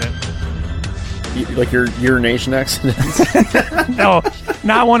second accident. Like your urination accident? No,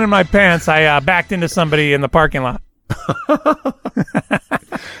 not one in my pants. I backed into somebody in the parking lot.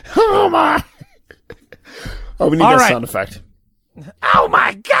 Oh, my. Oh, we need All that right. sound effect. Oh,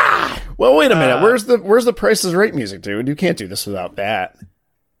 my God. Well, wait a minute. Where's the Price is Right music, dude? You can't do this without that.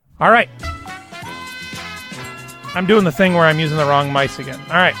 All right. I'm doing the thing where I'm using the wrong mice again.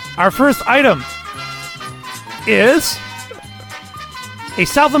 All right. Our first item is a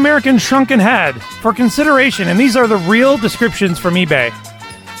South American shrunken head for consideration. And these are the real descriptions from eBay.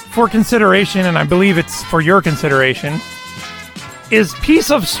 For consideration, and I believe it's for your consideration, is piece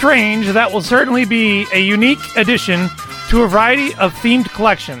of strange that will certainly be a unique addition to a variety of themed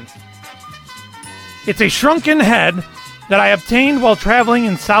collections. It's a shrunken head that I obtained while traveling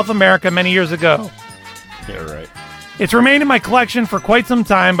in South America many years ago. Yeah, right. It's remained in my collection for quite some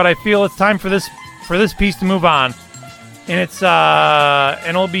time, but I feel it's time for this piece to move on. And and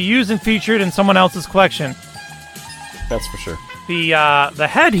it'll be used and featured in someone else's collection. That's for sure. The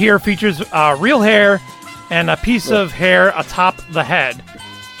head here features real hair and a piece of hair atop the head.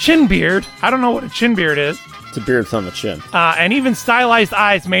 Chin beard. I don't know what a chin beard is. It's a beard on the chin. And even stylized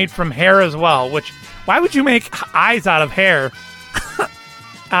eyes made from hair as well, which, why would you make eyes out of hair?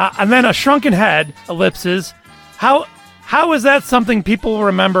 And then a shrunken head, ellipses. How is that something people will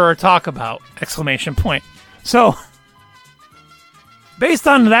remember or talk about? Exclamation point. So, based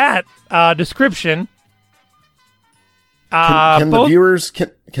on that description, can the viewers,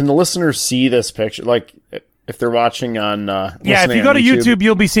 can the listeners see this picture? Like, if they're watching on, yeah, if you go to YouTube,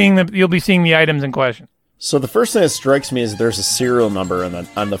 you'll be seeing the items in question. So the first thing that strikes me is there's a serial number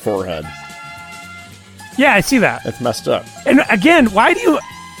on the forehead. Yeah, I see that. It's messed up. And again, why do you?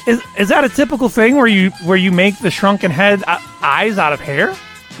 Is that a typical thing where you make the shrunken head eyes out of hair?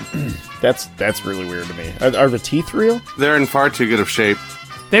 That's really weird to me. Are the teeth real? They're in far too good of shape.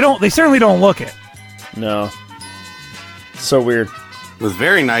 They certainly don't look it. No. So weird. With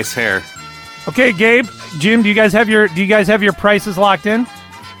very nice hair. Okay, Gabe, Jim, do you guys have your prices locked in?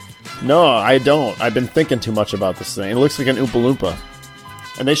 No, I don't. I've been thinking too much about this thing. It looks like an Oompa Loompa.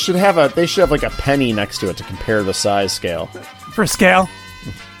 And they should have like a penny next to it to compare the size scale. For scale?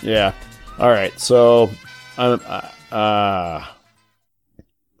 Yeah. All right. So, okay,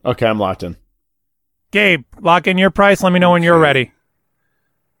 I'm locked in. Gabe, lock in your price. Let me know when you're ready.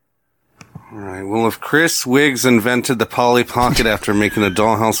 All right. Well, if Chris Wiggs invented the Polly Pocket after making a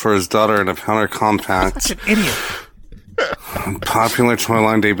dollhouse for his daughter in a Powder Compact, such an idiot. Popular toy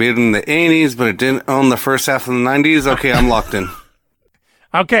line debuted in the 80s, but it didn't own the first half of the 90s. Okay, I'm locked in.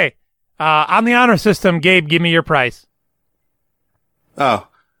 Okay. On the honor system, Gabe, give me your price. Oh,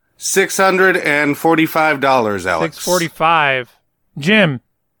 $645, Alex. $645. Jim.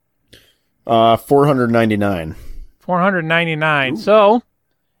 $499. $499. So,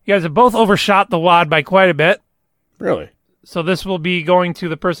 you guys have both overshot the wad by quite a bit. Really? So this will be going to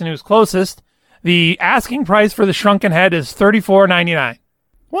the person who's closest. The asking price for the shrunken head is $34.99.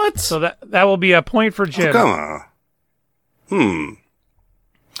 What? So that will be a point for Jim. Oh, come on.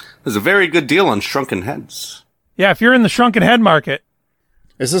 There's a very good deal on shrunken heads. Yeah, if you're in the shrunken head market.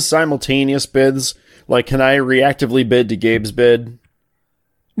 Is this simultaneous bids? Like, can I reactively bid to Gabe's bid?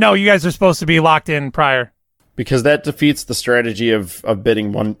 No, you guys are supposed to be locked in prior. Because that defeats the strategy of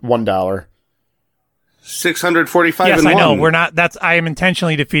bidding $1. $645. Yes, and I know. one. We're not. I am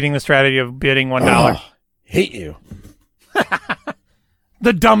intentionally defeating the strategy of bidding $1. Oh, hate you.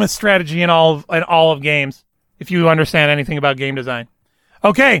 The dumbest strategy in all of games. If you understand anything about game design.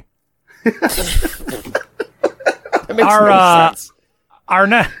 Okay. That makes no sense. Our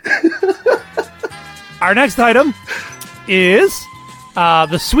next item is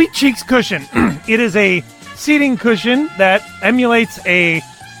the Sweet Cheeks cushion. It is a seating cushion that emulates a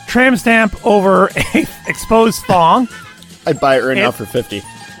tram stamp over a exposed thong. I'd buy it right now for $50.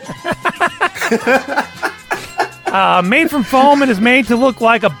 Made from foam and is made to look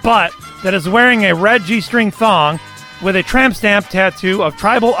like a butt that is wearing a red G-string thong with a tramp stamp tattoo of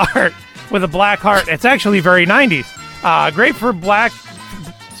tribal art with a black heart. It's actually very 90s. Great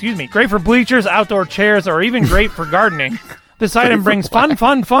for bleachers, outdoor chairs, or even great for gardening. This item brings fun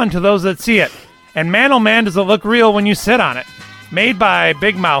to those that see it. And man, oh man, does it look real when you sit on it. Made by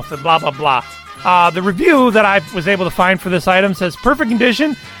Big Mouth and blah, blah, blah. The review that I was able to find for this item says perfect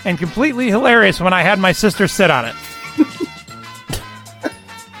condition and completely hilarious when I had my sister sit on it.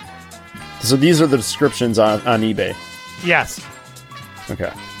 So these are the descriptions on eBay. Yes.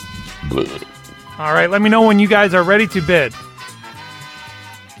 Okay. All right, let me know when you guys are ready to bid.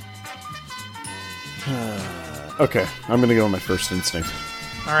 Okay, I'm going to go with my first instinct.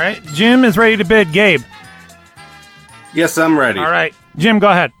 All right, Jim is ready to bid. Gabe. Yes, I'm ready. All right, Jim, go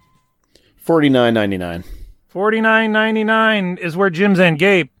ahead. $49.99. $49.99 is where Jim's in.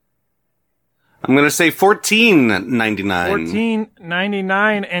 Gabe. I'm going to say $14.99.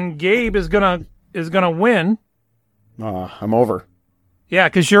 $14.99, and Gabe is gonna win. I'm over. Yeah,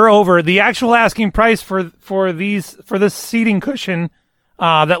 because you're over. The actual asking price for this seating cushion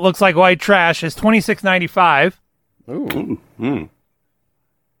that looks like white trash is $26.95. Ooh.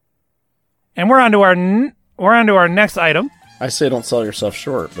 And we're on to our next item. I say don't sell yourself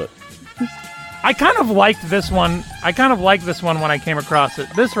short, but I kind of liked this one. When I came across it.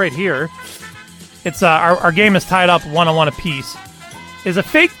 This right here, it's our game is tied up 1-1 apiece. Is a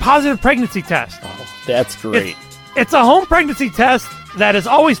fake positive pregnancy test. Oh, that's great. It's a home pregnancy test that is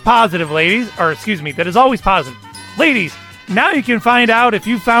always positive, ladies. Or excuse me, that is always positive. Ladies, now you can find out if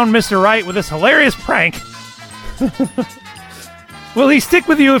you found Mr. Right with this hilarious prank. Will he stick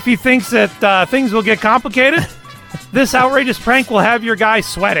with you if he thinks that things will get complicated? This outrageous prank will have your guy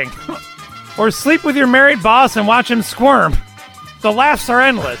sweating. Or sleep with your married boss and watch him squirm. The laughs are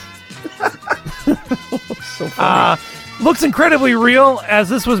endless. So funny. Looks incredibly real, as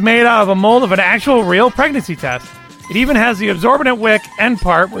this was made out of a mold of an actual real pregnancy test. It even has the absorbent wick end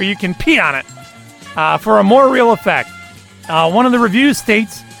part where you can pee on it for a more real effect. One of the reviews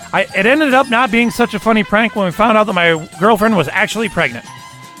states, it ended up not being such a funny prank when we found out that my girlfriend was actually pregnant.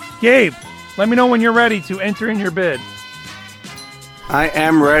 Gabe, let me know when you're ready to enter in your bid. I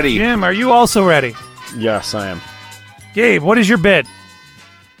am ready. Jim, are you also ready? Yes, I am. Gabe, what is your bid?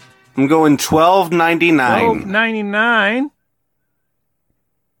 I'm going $12.99. $12.99.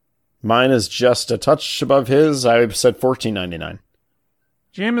 Mine is just a touch above his. I said $14.99.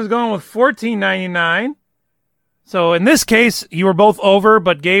 Jim is going with $14.99. So in this case, you were both over,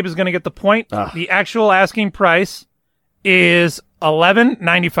 but Gabe is going to get the point. The actual asking price is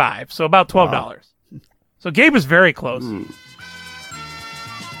 $11.95, so about $12. Wow. So Gabe was very close.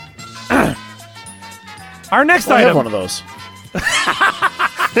 Our next item. I have one of those.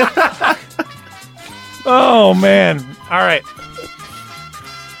 Oh man! All right.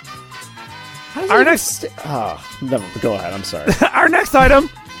 Our next. Never. Go ahead. I'm sorry. Our next item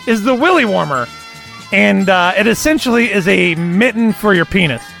is the Willy Warmer, and it essentially is a mitten for your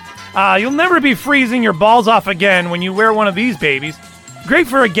penis. You'll never be freezing your balls off again when you wear one of these babies. Great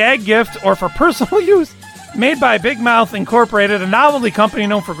for a gag gift or for personal use. Made by Big Mouth Incorporated, a novelty company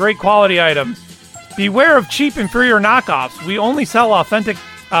known for great quality items. Beware of cheap, inferior knockoffs. We only sell authentic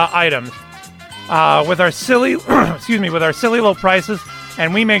items with our silly, with our silly low prices,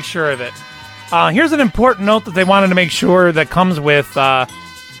 and we make sure of it. Here's an important note that they wanted to make sure that comes with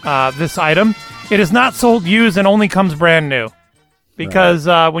this item. It is not sold used and only comes brand new, because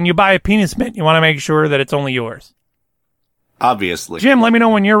when you buy a penis mitt, you want to make sure that it's only yours. Obviously. Jim, let me know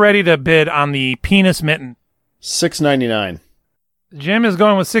when you're ready to bid on the penis mitten. $6.99. Jim is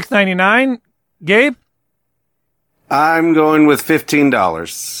going with $6.99. Gabe? I'm going with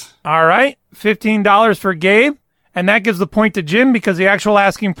 $15. All right, $15 for Gabe, and that gives the point to Jim because the actual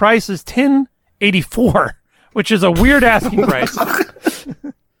asking price is $10.84, which is a weird asking price.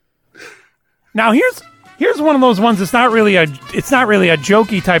 Now here's one of those ones. It's not really a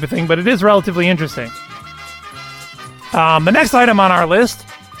jokey type of thing, but it is relatively interesting. The next item on our list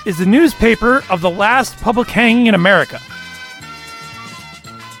is the newspaper of the last public hanging in America.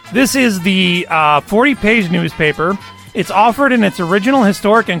 This is the 40-page newspaper. It's offered in its original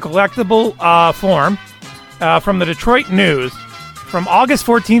historic and collectible form from the Detroit News from August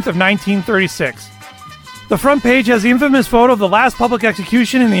 14th of 1936. The front page has the infamous photo of the last public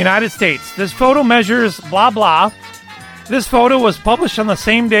execution in the United States. This photo measures blah blah. This photo was published on the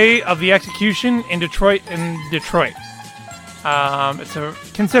same day of the execution in Detroit.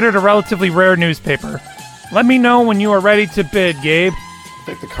 It's considered a relatively rare newspaper. Let me know when you are ready to bid, Gabe. I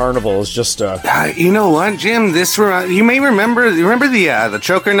think the carnival is just you know what, Jim? You may remember the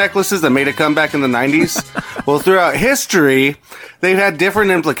choker necklaces that made a comeback in the 90s? Well, throughout history, they've had different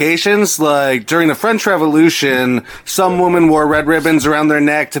implications. Like during the French Revolution, some women wore red ribbons around their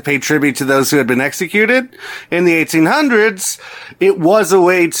neck to pay tribute to those who had been executed. In the 1800s, it was a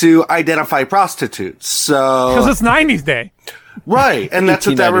way to identify prostitutes. So because it's 90s day, right? And that's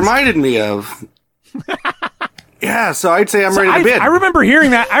what that reminded me of. Yeah, so I'd say I'm ready to bid. I remember hearing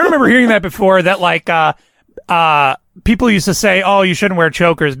that before, that like people used to say, oh, you shouldn't wear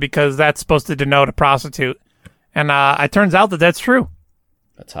chokers because that's supposed to denote a prostitute. And it turns out that that's true.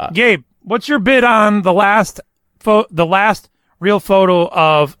 That's hot. Gabe, what's your bid on the last real photo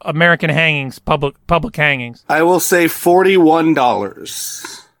of American hangings, public hangings? I will say $41.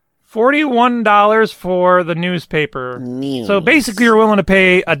 $41 for the newspaper. News. So basically, you're willing to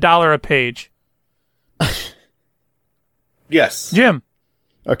pay $1 a page. Yes, Jim.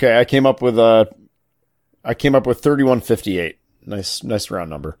 Okay, I came up with $31.58. Nice round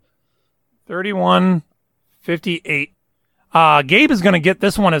number. $31.58. Gabe is going to get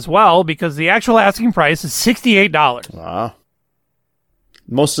this one as well because the actual asking price is $68. Ah.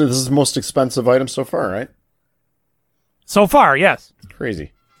 This is the most expensive item so far, right? So far, yes.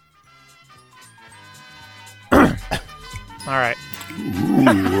 Crazy. All right.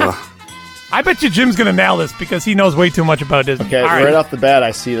 I bet you Jim's going to nail this because he knows way too much about Disney. Okay, All right off the bat,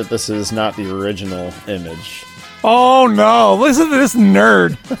 I see that this is not the original image. Oh, no. Listen to this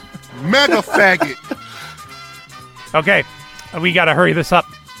nerd. Mega faggot. Okay, we got to hurry this up.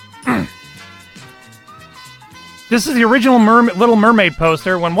 This is the original Little Mermaid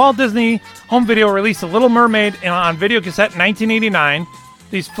poster. When Walt Disney Home Video released The Little Mermaid on videocassette in 1989,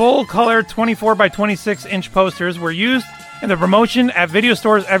 these full-color 24 by 26-inch posters were used in the promotion at video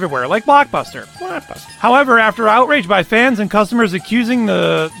stores everywhere, like Blockbuster. However, after outrage by fans and customers accusing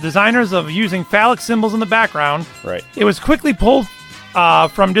the designers of using phallic symbols in the background, Right. it was quickly pulled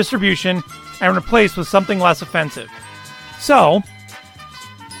from distribution and replaced with something less offensive. So,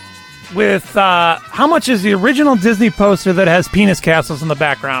 with how much is the original Disney poster that has penis castles in the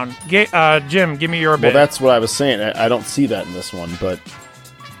background? Jim, give me your bid. Well, that's what I was saying. I don't see that in this one, but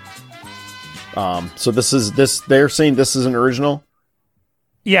so they're saying this is an original?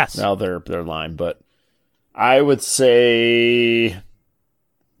 Yes. No, they're lying, but I would say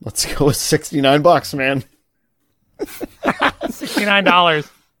let's go with $69, man. $69.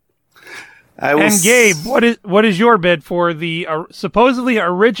 And Gabe, what is your bid for the supposedly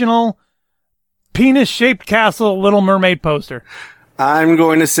original penis-shaped castle Little Mermaid poster? I'm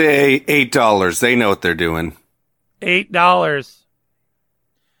going to say $8. They know what they're doing. $8.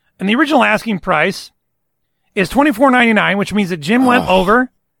 And the original asking price is $24.99, which means that Jim went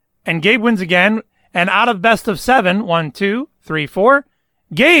over, and Gabe wins again. And out of best of 7, 1, 2, 3, 4,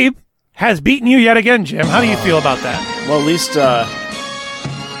 Gabe has beaten you yet again, Jim. How do you feel about that? Well, at least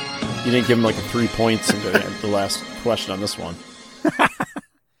you didn't give him like 3 points in the last question on this one.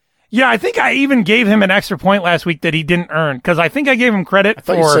 Yeah, I think I even gave him an extra point last week that he didn't earn, because I think I gave him credit I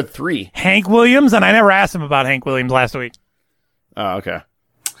thought for you said 3. Hank Williams, and I never asked him about Hank Williams last week. Oh, okay.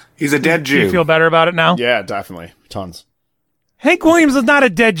 He's a dead Jew. Do you feel better about it now? Yeah, definitely. Tons. Hank Williams is not a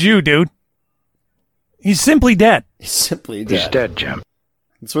dead Jew, dude. He's simply dead. He's simply dead. He's dead, Jim.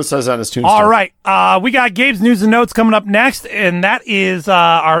 That's what it says on his tombstone. All right. We got Gabe's news and notes coming up next, and that is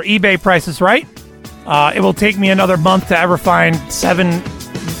our eBay prices right. It will take me another month to ever find 7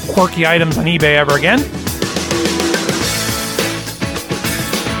 quirky items on eBay ever again.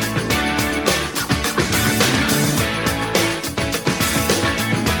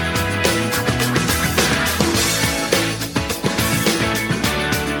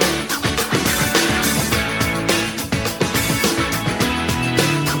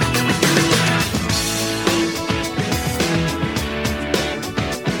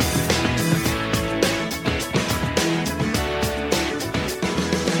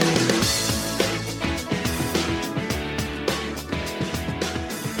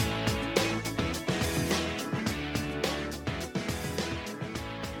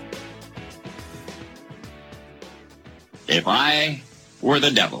 If I were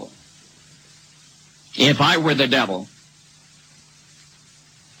the devil, if I were the devil,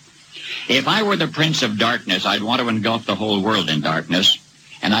 if I were the prince of darkness, I'd want to engulf the whole world in darkness,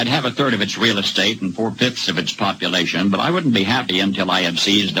 and I'd have 1/3 of its real estate and 4/5 of its population, but I wouldn't be happy until I had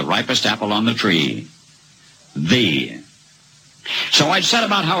seized the ripest apple on the tree, thee. So I'd set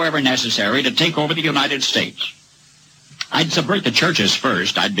about, however necessary, to take over the United States. I'd subvert the churches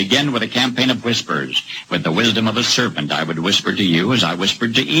first. I'd begin with a campaign of whispers. With the wisdom of a serpent, I would whisper to you as I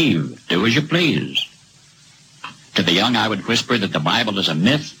whispered to Eve, do as you please. To the young, I would whisper that the Bible is a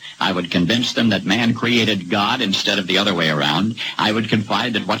myth. I would convince them that man created God instead of the other way around. I would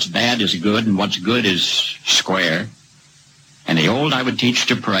confide that what's bad is good and what's good is square. And the old I would teach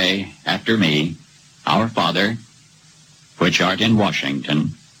to pray after me, Our Father, which art in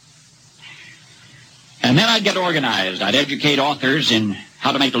Washington. And then I'd get organized. I'd educate authors in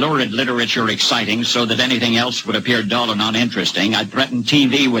how to make lurid literature exciting so that anything else would appear dull and uninteresting. I'd threaten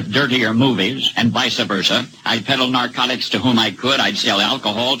TV with dirtier movies and vice versa. I'd peddle narcotics to whom I could. I'd sell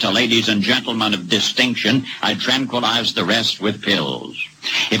alcohol to ladies and gentlemen of distinction. I'd tranquilize the rest with pills.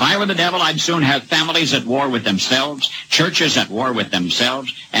 If I were the devil, I'd soon have families at war with themselves, churches at war with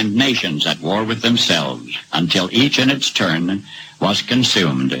themselves, and nations at war with themselves, until each in its turn was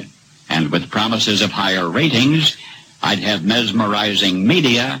consumed. And with promises of higher ratings, I'd have mesmerizing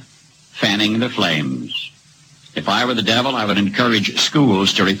media fanning the flames. If I were the devil, I would encourage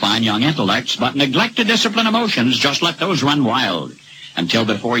schools to refine young intellects, but neglect to discipline emotions. Just let those run wild. Until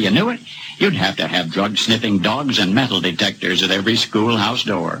before you knew it, you'd have to have drug-sniffing dogs and metal detectors at every schoolhouse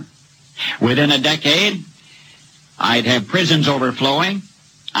door. Within a decade, I'd have prisons overflowing.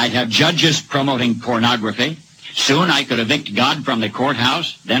 I'd have judges promoting pornography. Soon I could evict God from the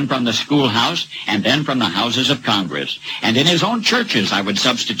courthouse, then from the schoolhouse, and then from the houses of Congress. And in his own churches, I would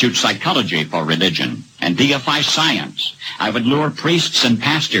substitute psychology for religion and deify science. I would lure priests and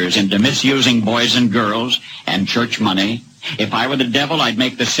pastors into misusing boys and girls and church money. If I were the devil, I'd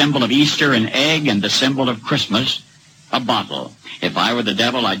make the symbol of Easter an egg and the symbol of Christmas a bottle. If I were the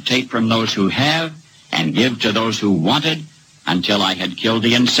devil, I'd take from those who have and give to those who wanted until I had killed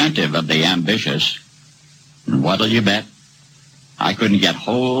the incentive of the ambitious. And what'll you bet? I couldn't get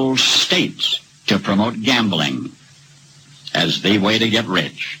whole states to promote gambling as the way to get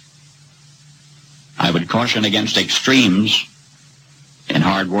rich. I would caution against extremes in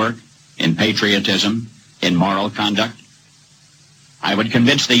hard work, in patriotism, in moral conduct. I would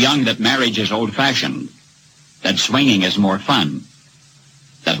convince the young that marriage is old-fashioned, that swinging is more fun,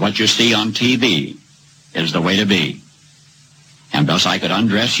 that what you see on TV is the way to be. And thus I could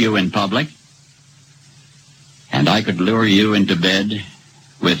undress you in public, and I could lure you into bed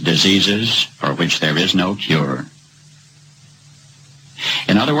with diseases for which there is no cure.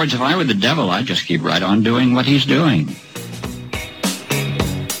 In other words, if I were the devil, I'd just keep right on doing what he's doing.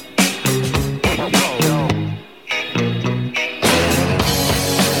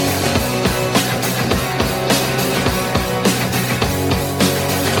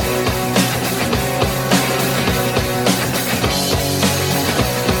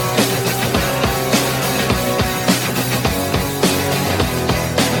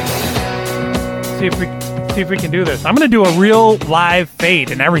 See if we can do this. I'm going to do a real live fade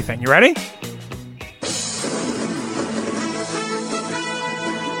and everything. You ready?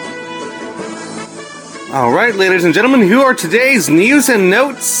 All right, ladies and gentlemen, who are today's news and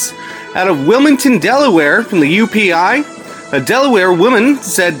notes? Out of Wilmington, Delaware, from the UPI, a Delaware woman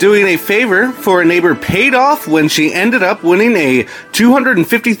said doing a favor for a neighbor paid off when she ended up winning a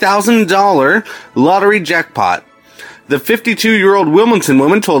 $250,000 lottery jackpot. The 52-year-old Wilmington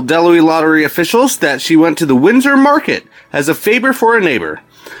woman told Delaware lottery officials that she went to the Windsor Market as a favor for a neighbor.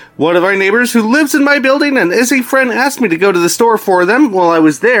 One of our neighbors who lives in my building and is a friend asked me to go to the store for them while I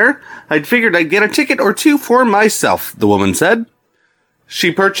was there. I'd figured I'd get a ticket or two for myself, the woman said.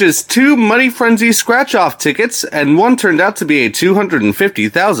 She purchased 2 Money Frenzy scratch-off tickets, and one turned out to be a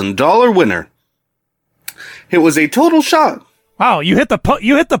 $250,000 winner. It was a total shock. Wow, you hit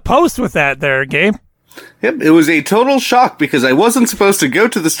the post with that there, Gabe. Yep, it was a total shock because I wasn't supposed to go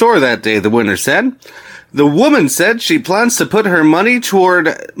to the store that day, the winner said. The woman said she plans to put her money toward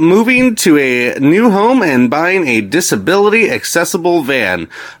moving to a new home and buying a disability-accessible van.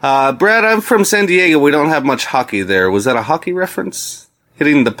 Brad, I'm from San Diego. We don't have much hockey there. Was that a hockey reference?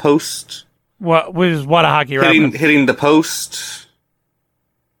 Hitting the post? What was a hockey reference? Hitting the post?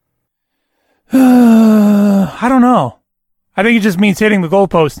 I don't know. I think it just means hitting the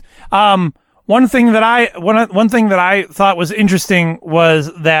goalpost. One thing that I thought was interesting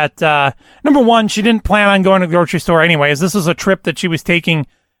was that number one, she didn't plan on going to the grocery store anyways. This was a trip that she was taking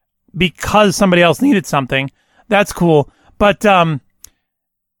because somebody else needed something. That's cool, but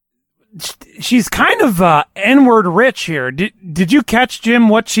she's kind of N-word rich here. Did you catch, Jim,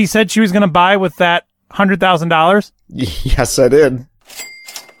 what she said she was going to buy with that $100,000? Yes, I did.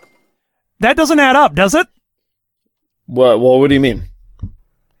 That doesn't add up, does it? What do you mean?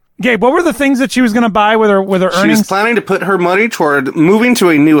 Gabe, what were the things that she was going to buy with her earnings? She was planning to put her money toward moving to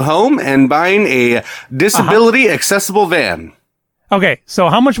a new home and buying a disability-accessible van. Okay, so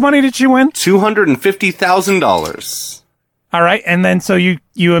how much money did she win? $250,000. All right, and then so you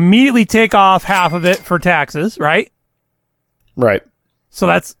immediately take off half of it for taxes, right? Right. So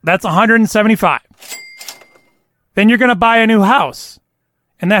that's $175. Then you're going to buy a new house,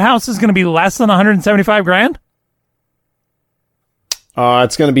 and that house is going to be less than $175,000.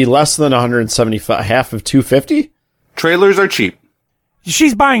 It's going to be less than 175, half of 250. Trailers are cheap.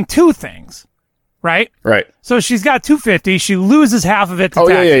 She's buying 2 things. right? Right. So she's got $250. She loses half of it to Oh,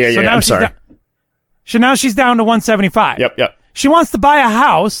 taxes. yeah. So now I'm she's sorry. So now she's down to $175. Yep. She wants to buy a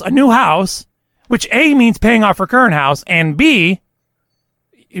house, a new house, which A, means paying off her current house, and B,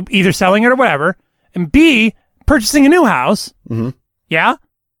 either selling it or whatever, and B, purchasing a new house. Mm-hmm. Yeah?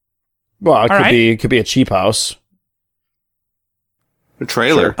 Well, it could be a cheap house. A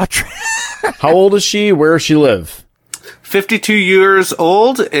trailer. How old is she? Where does she live? 52 years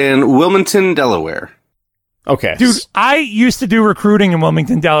old in Wilmington, Delaware. Okay. Dude, I used to do recruiting in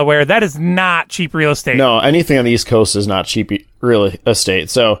Wilmington, Delaware. That is not cheap real estate. No, anything on the East Coast is not cheap real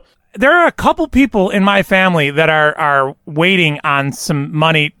estate. So there are a couple people in my family that are waiting on some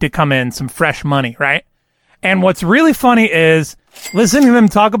money to come in, some fresh money, right? And what's really funny is listening to them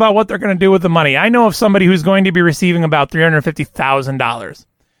talk about what they're going to do with the money. I know of somebody who's going to be receiving about $350,000.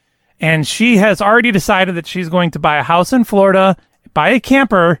 And she has already decided that she's going to buy a house in Florida, buy a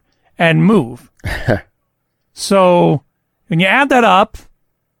camper, and move. So when you add that up,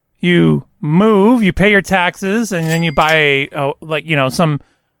 you move, you pay your taxes, and then you buy some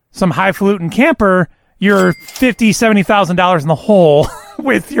highfalutin camper, you're $50,000, $70,000 in the hole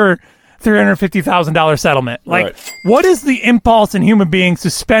with your $350,000 settlement. Like, right. What is the impulse in human beings to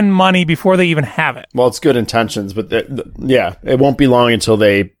spend money before they even have it? Well, it's good intentions, but it won't be long until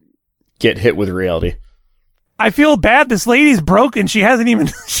they get hit with reality. I feel bad. This lady's broken. She hasn't even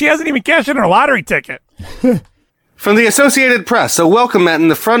cashed in her lottery ticket. From the Associated Press, a welcome mat in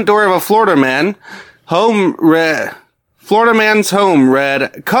the front door of a Florida man's home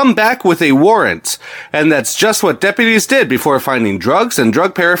read, "Come back with a warrant." And that's just what deputies did before finding drugs and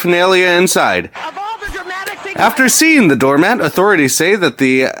drug paraphernalia inside. After seeing the doormat, authorities say that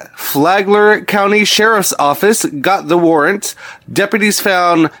the Flagler County Sheriff's Office got the warrant. Deputies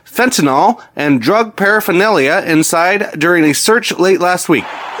found fentanyl and drug paraphernalia inside during a search late last week.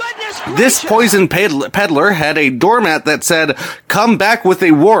 This poison peddler had a doormat that said, "Come back with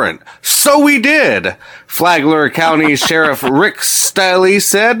a warrant." So we did, Flagler County Sheriff Rick Stiley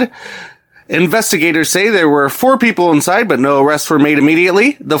said. Investigators say there were 4 people inside, but no arrests were made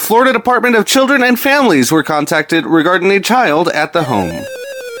immediately. The Florida Department of Children and Families were contacted regarding a child at the home.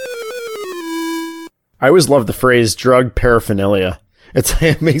 I always love the phrase drug paraphernalia.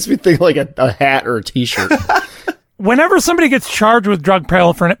 It makes me think like a hat or a t-shirt. Whenever somebody gets charged with drug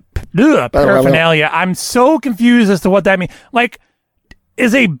paraphernalia, I'm so confused as to what that means. Like,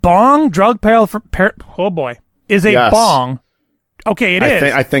 is a bong drug Is a Yes. bong... Okay, it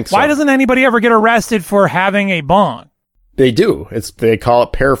is. I think so. Why doesn't anybody ever get arrested for having a bong? They do. They call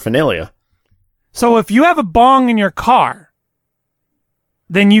it paraphernalia. So if you have a bong in your car,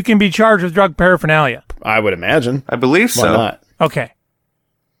 then you can be charged with drug paraphernalia. I would imagine. I believe so. Why not? Okay.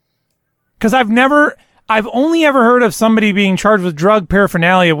 Because I've only ever heard of somebody being charged with drug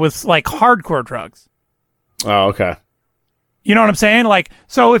paraphernalia with like hardcore drugs. Oh, okay. You know what I'm saying? Like,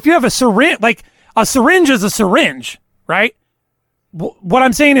 so if you have a syringe, like a syringe is a syringe, right? What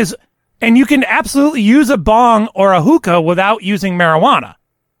I'm saying is, and you can absolutely use a bong or a hookah without using marijuana.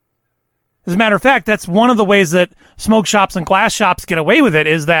 As a matter of fact, that's one of the ways that smoke shops and glass shops get away with it,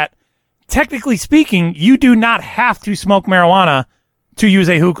 is that technically speaking, you do not have to smoke marijuana to use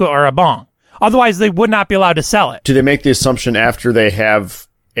a hookah or a bong. Otherwise, they would not be allowed to sell it. Do they make the assumption after they have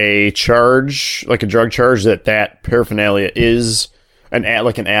a charge, like a drug charge, that paraphernalia is an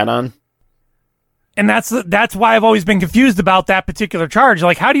add-on? And that's why I've always been confused about that particular charge.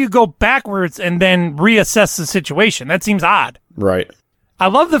 Like, how do you go backwards and then reassess the situation? That seems odd. Right. I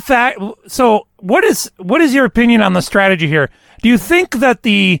love the fact. So, what is your opinion on the strategy here? Do you think that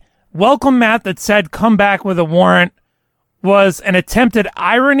the welcome mat that said "come back with a warrant" was an attempted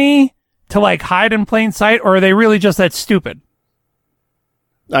irony to like hide in plain sight, or are they really just that stupid?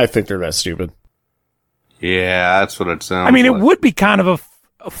 I think they're that stupid. Yeah, that's what it sounds. I mean, like. It would be kind of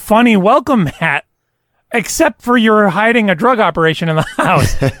a funny welcome mat. Except for you're hiding a drug operation in the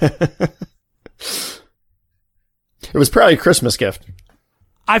house. It was probably a Christmas gift.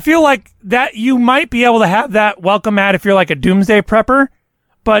 I feel like that you might be able to have that welcome mat if you're like a doomsday prepper,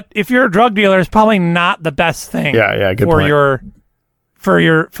 but if you're a drug dealer, it's probably not the best thing. Yeah, good for point. for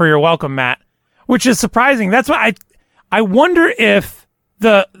your welcome mat, which is surprising. That's why I wonder if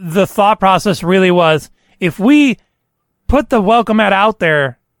the thought process really was, if we put the welcome mat out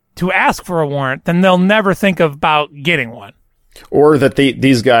there to ask for a warrant, then they'll never think about getting one. Or that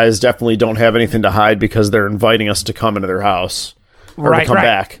these guys definitely don't have anything to hide because they're inviting us to come into their house or to come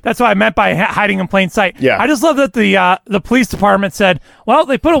back. That's what I meant by hiding in plain sight. Yeah. I just love that the police department said, well,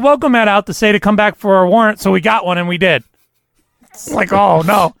 they put a welcome mat out to say to come back for a warrant, so we got one, and we did. It's like, oh,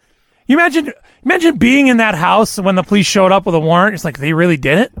 no. You imagine being in that house when the police showed up with a warrant. It's like, they really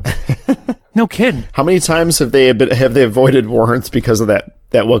did it? No kidding. How many times have they avoided warrants because of that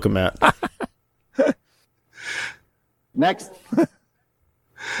welcome mat? Next.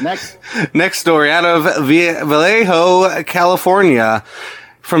 Next story out of Vallejo, California,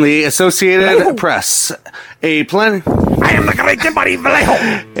 from the Associated Press. I am the great Timbari Vallejo.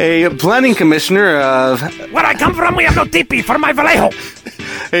 A planning commissioner of... Where I come from, we have no tipi for my Vallejo.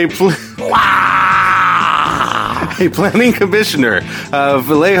 A planning commissioner of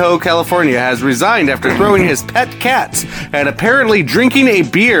Vallejo, California, has resigned after throwing his pet cat and apparently drinking a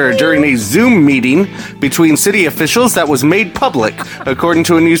beer during a Zoom meeting between city officials that was made public, according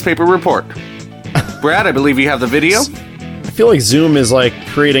to a newspaper report. Brad, I believe you have the video. I feel like Zoom is like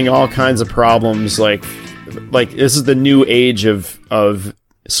creating all kinds of problems. Like this is the new age of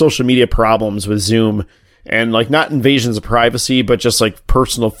social media problems with Zoom, and like not invasions of privacy, but just like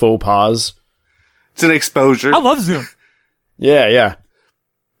personal faux pas. It's an exposure. I love Zoom. Yeah.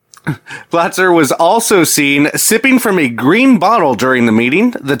 Blatzer was also seen sipping from a green bottle during the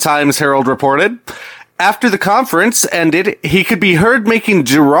meeting, the Times Herald reported. After the conference ended, he could be heard making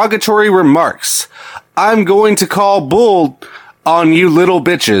derogatory remarks. I'm going to call bull on you little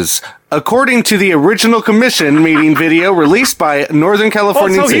bitches. According to the original commission meeting video released by Northern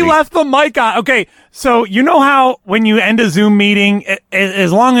California so City. He left the mic on. Okay, so you know how when you end a Zoom meeting,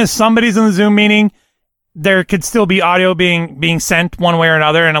 as long as somebody's in the Zoom meeting, there could still be audio being sent one way or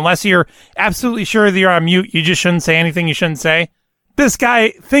another, and unless you're absolutely sure that you're on mute, you just shouldn't say anything you shouldn't say. This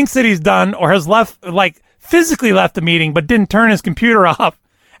guy thinks that he's done or has left, like physically left the meeting, but didn't turn his computer off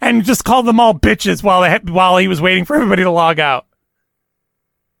and just called them all bitches while he was waiting for everybody to log out.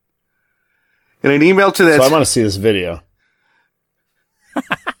 In an email to this, so I want to see this video.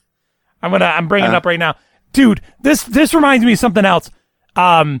 I'm bringing it up right now, dude. This reminds me of something else.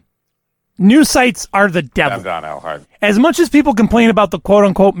 News sites are the devil. I'm Don Alhard. As much as people complain about the quote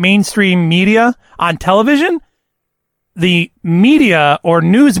unquote mainstream media on television, the media or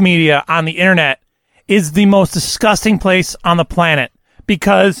news media on the internet is the most disgusting place on the planet,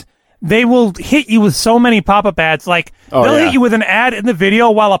 because they will hit you with so many pop-up ads. Like they'll hit you with an ad in the video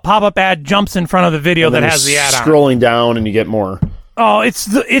while a pop-up ad jumps in front of the video that has the ad on. Scrolling down and you get more. Oh,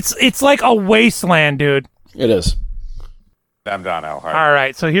 it's like a wasteland, dude. It is. I'm Don Alhard. All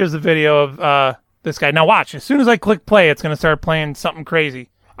right, so here's the video of this guy. Now watch. As soon as I click play, it's going to start playing something crazy.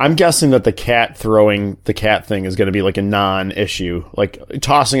 I'm guessing that the cat throwing the cat thing is going to be like a non-issue, like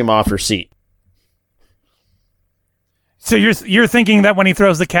tossing him off your seat. So you're thinking that when he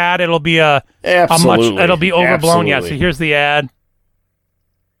throws the cat, it'll be Absolutely. it'll be overblown. Absolutely. Yeah. So here's the ad.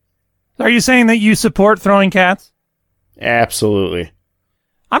 Are you saying that you support throwing cats? Absolutely.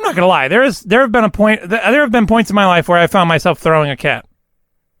 I'm not gonna lie. There have been points in my life where I found myself throwing a cat.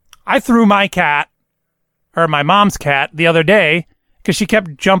 I threw my cat, or my mom's cat, the other day because she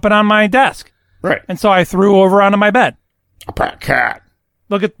kept jumping on my desk. Right. And so I threw over onto my bed. A pet cat.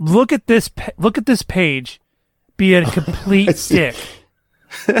 Look at this page. Be a complete dick.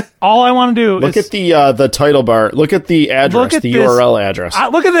 All I want to do look is at the title bar. Look at the address, the URL address.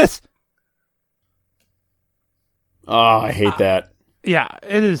 Look at this. Oh, I hate that. Yeah,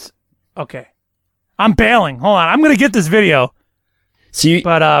 it is. Okay. I'm bailing. Hold on. I'm going to get this video. See,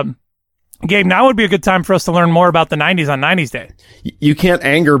 but Gabe, now would be a good time for us to learn more about the 90s on 90s Day. You can't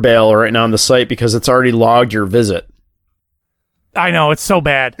anger bail right now on the site because it's already logged your visit. I know, it's so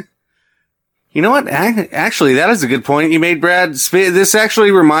bad. You know what? Actually, that is a good point you made, Brad. This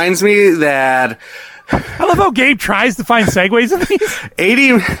actually reminds me that... I love how Gabe tries to find segues in these.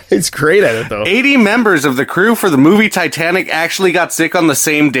 80... It's great at it, though. 80 members of the crew for the movie Titanic actually got sick on the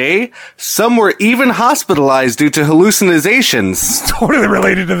same day. Some were even hospitalized due to hallucinations. Totally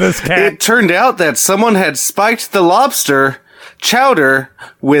related to this cat. It turned out that someone had spiked the lobster chowder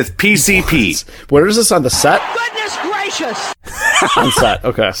with PCP. What is this on the set? Goodness gracious! On set,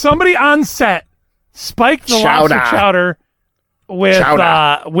 okay. Somebody on set spiked the lobster chowder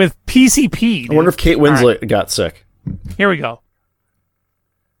with PCP. Dude. I wonder if Kate Winslet got sick. Here we go.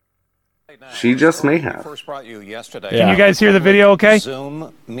 She just may have. First brought you yesterday. Can you guys hear the video okay?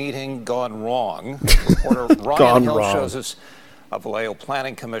 Zoom meeting gone wrong. Reporter Ryan Hill shows us a Vallejo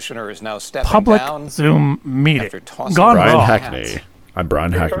planning commissioner is now stepping Public down. Zoom meeting Gone wrong. Brian Hackney. I'm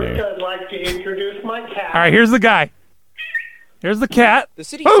Brian Hackney. First, I'd like to introduce my cat. All right, here's the guy. Here's the cat. The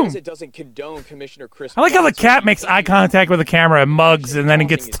city Boom. says it doesn't condone Commissioner Chris. I like how the cat makes eye contact with the camera and mugs, and then he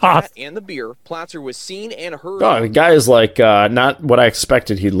gets tossed. And the beer, Platzer was seen and heard. Oh, the guy is like not what I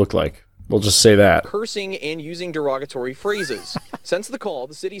expected he'd look like. We'll just say that. Cursing and using derogatory phrases. Since the call,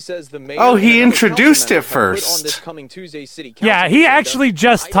 the city says the mayor. Oh, he introduced it first. On this coming Tuesday city council Yeah, he actually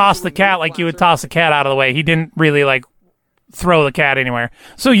just tossed the cat like you would toss a cat out of the way. He didn't really like throw the cat anywhere.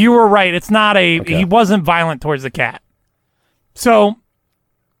 So you were right. It's not he wasn't violent towards the cat. So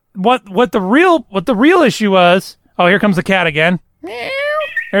what the real issue was, oh, here comes the cat again.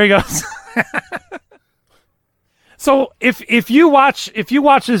 There he goes. So if you watch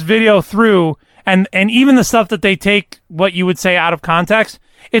this video through and even the stuff that they take what you would say out of context,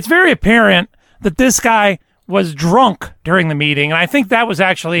 it's very apparent that this guy was drunk during the meeting, and I think that was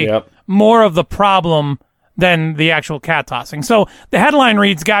actually more of the problem than the actual cat tossing. So the headline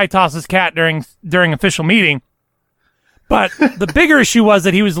reads, "Guy tosses cat during official meeting," but the bigger issue was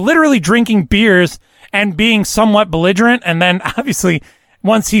that he was literally drinking beers and being somewhat belligerent, and then obviously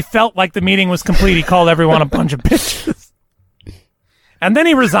once he felt like the meeting was complete, he called everyone a bunch of bitches. And then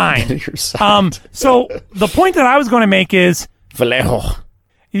he resigned. So the point that I was going to make is, Vallejo.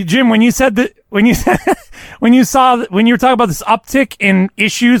 Jim, when you were talking about this uptick in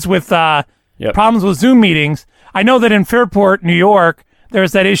issues with problems with Zoom meetings, I know that in Fairport, New York,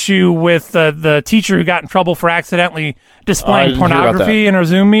 there's that issue with the teacher who got in trouble for accidentally displaying pornography in her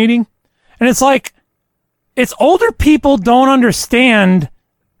Zoom meeting. And it's like, it's older people don't understand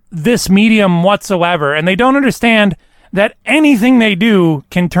this medium whatsoever, and they don't understand that anything they do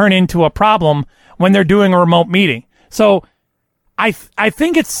can turn into a problem when they're doing a remote meeting. So I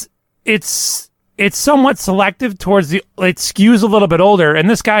think it's somewhat selective towards it skews a little bit older, and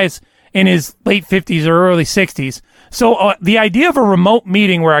this guy's in his late 50s or early 60s. So the idea of a remote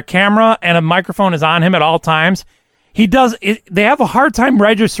meeting where a camera and a microphone is on him at all times, they have a hard time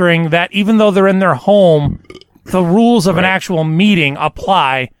registering that even though they're in their home, the rules of an actual meeting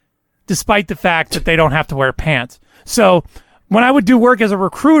apply, despite the fact that they don't have to wear pants. So when I would do work as a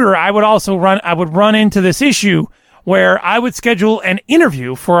recruiter, I would run into this issue where I would schedule an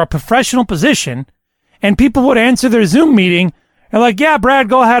interview for a professional position, and people would answer their Zoom meeting. They're like, "Yeah, Brad,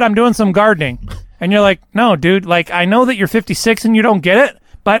 go ahead. I'm doing some gardening." And you're like, "No, dude, like, I know that you're 56 and you don't get it,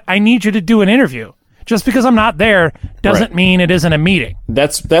 but I need you to do an interview. Just because I'm not there doesn't mean it isn't a meeting."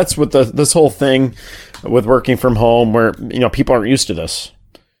 That's what this whole thing with working from home, where people aren't used to this.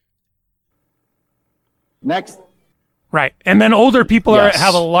 Next. Right. And then older people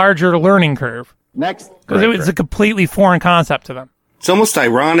have a larger learning curve. Next. Because it's a completely foreign concept to them. It's almost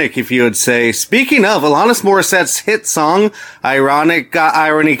ironic if you would say, speaking of, Alanis Morissette's hit song, Ironic, got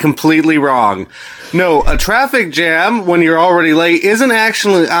irony completely wrong. No, a traffic jam when you're already late isn't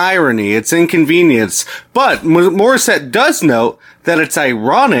actually irony, it's inconvenience. But Morissette does note that it's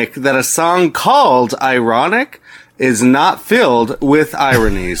ironic that a song called Ironic is not filled with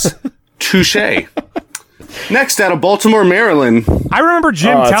ironies. Touché. Next, out of Baltimore, Maryland. I remember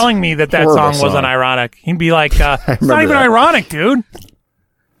Jim telling me that song wasn't ironic. He'd be like, it's not even ironic, dude.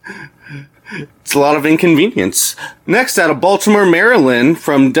 It's a lot of inconvenience. Next, out of Baltimore, Maryland,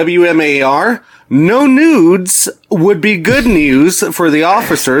 from WMAR, no nudes would be good news for the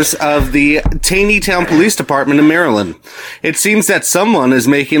officers of the Taneytown Police Department in Maryland. It seems that someone is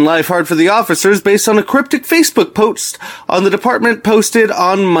making life hard for the officers based on a cryptic Facebook post on the department posted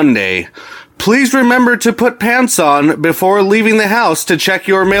on Monday. Please remember to put pants on before leaving the house to check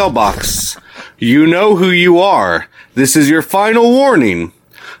your mailbox. You know who you are. This is your final warning.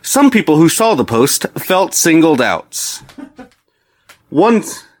 Some people who saw the post felt singled out.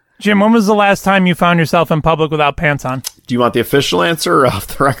 Jim, when was the last time you found yourself in public without pants on? Do you want the official answer or off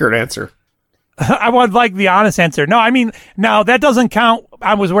the record answer? I would like the honest answer. No, that doesn't count.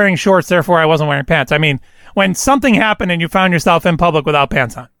 I was wearing shorts, therefore I wasn't wearing pants. I mean, when something happened and you found yourself in public without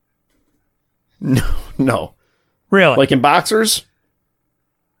pants on. No. Really? Like in boxers?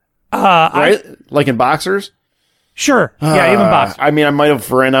 Right? Like in boxers? Sure. Yeah, even boxers. I mean, I might have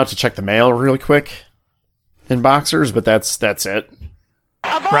ran out to check the mail really quick in boxers, but that's it.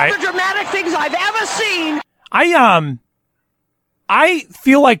 Of all the dramatic things I've ever seen. I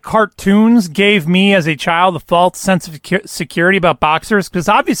feel like cartoons gave me as a child a false sense of security about boxers, because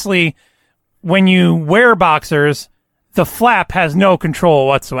obviously when you wear boxers, the flap has no control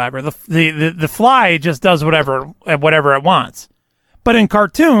whatsoever. The fly just does whatever it wants. But in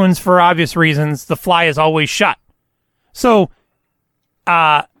cartoons, for obvious reasons, the fly is always shut. So,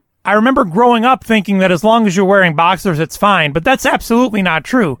 I remember growing up thinking that as long as you're wearing boxers, it's fine. But that's absolutely not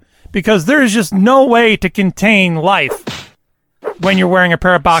true, because there is just no way to contain life when you're wearing a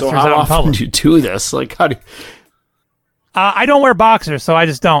pair of boxers out in public. So how often do you do this? Like, how do you... I don't wear boxers, so I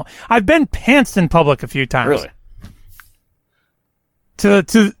just don't. I've been pantsed in public a few times. Really? To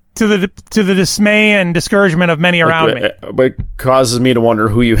the dismay and discouragement of many around me. But causes me to wonder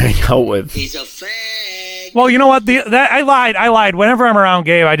who you hang out with. He's a fag. Well, you know what? I lied. Whenever I'm around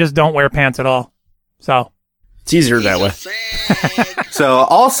Gabe, I just don't wear pants at all. So it's easier that way. So,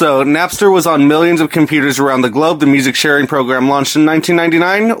 also, Napster was on millions of computers around the globe. The music sharing program launched in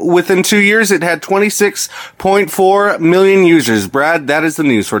 1999. Within 2 years, it had 26.4 million users. Brad, that is the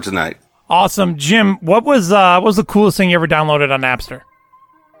news for tonight. Awesome. Jim, what was the coolest thing you ever downloaded on Napster?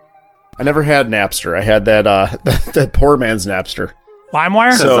 I never had Napster. I had that that poor man's Napster.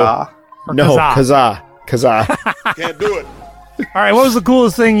 LimeWire? Kazaa. Can't do it. All right, what was the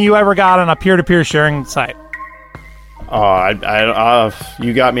coolest thing you ever got on a peer-to-peer sharing site? Oh,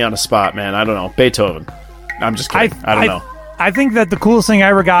 you got me on a spot, man. I don't know. Beethoven. I'm just kidding. I don't know. I think that the coolest thing I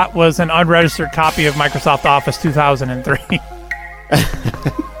ever got was an unregistered copy of Microsoft Office 2003.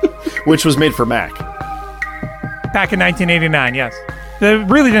 Which was made for Mac. Back in 1989, yes. It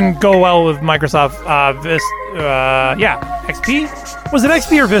really didn't go well with Microsoft XP? Was it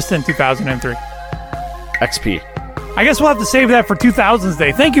XP or Vista in 2003? XP. I guess we'll have to save that for 2000s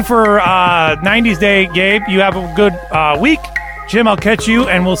Day. Thank you for 90s Day, Gabe. You have a good week. Jim, I'll catch you,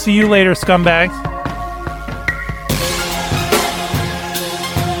 and we'll see you later, scumbags.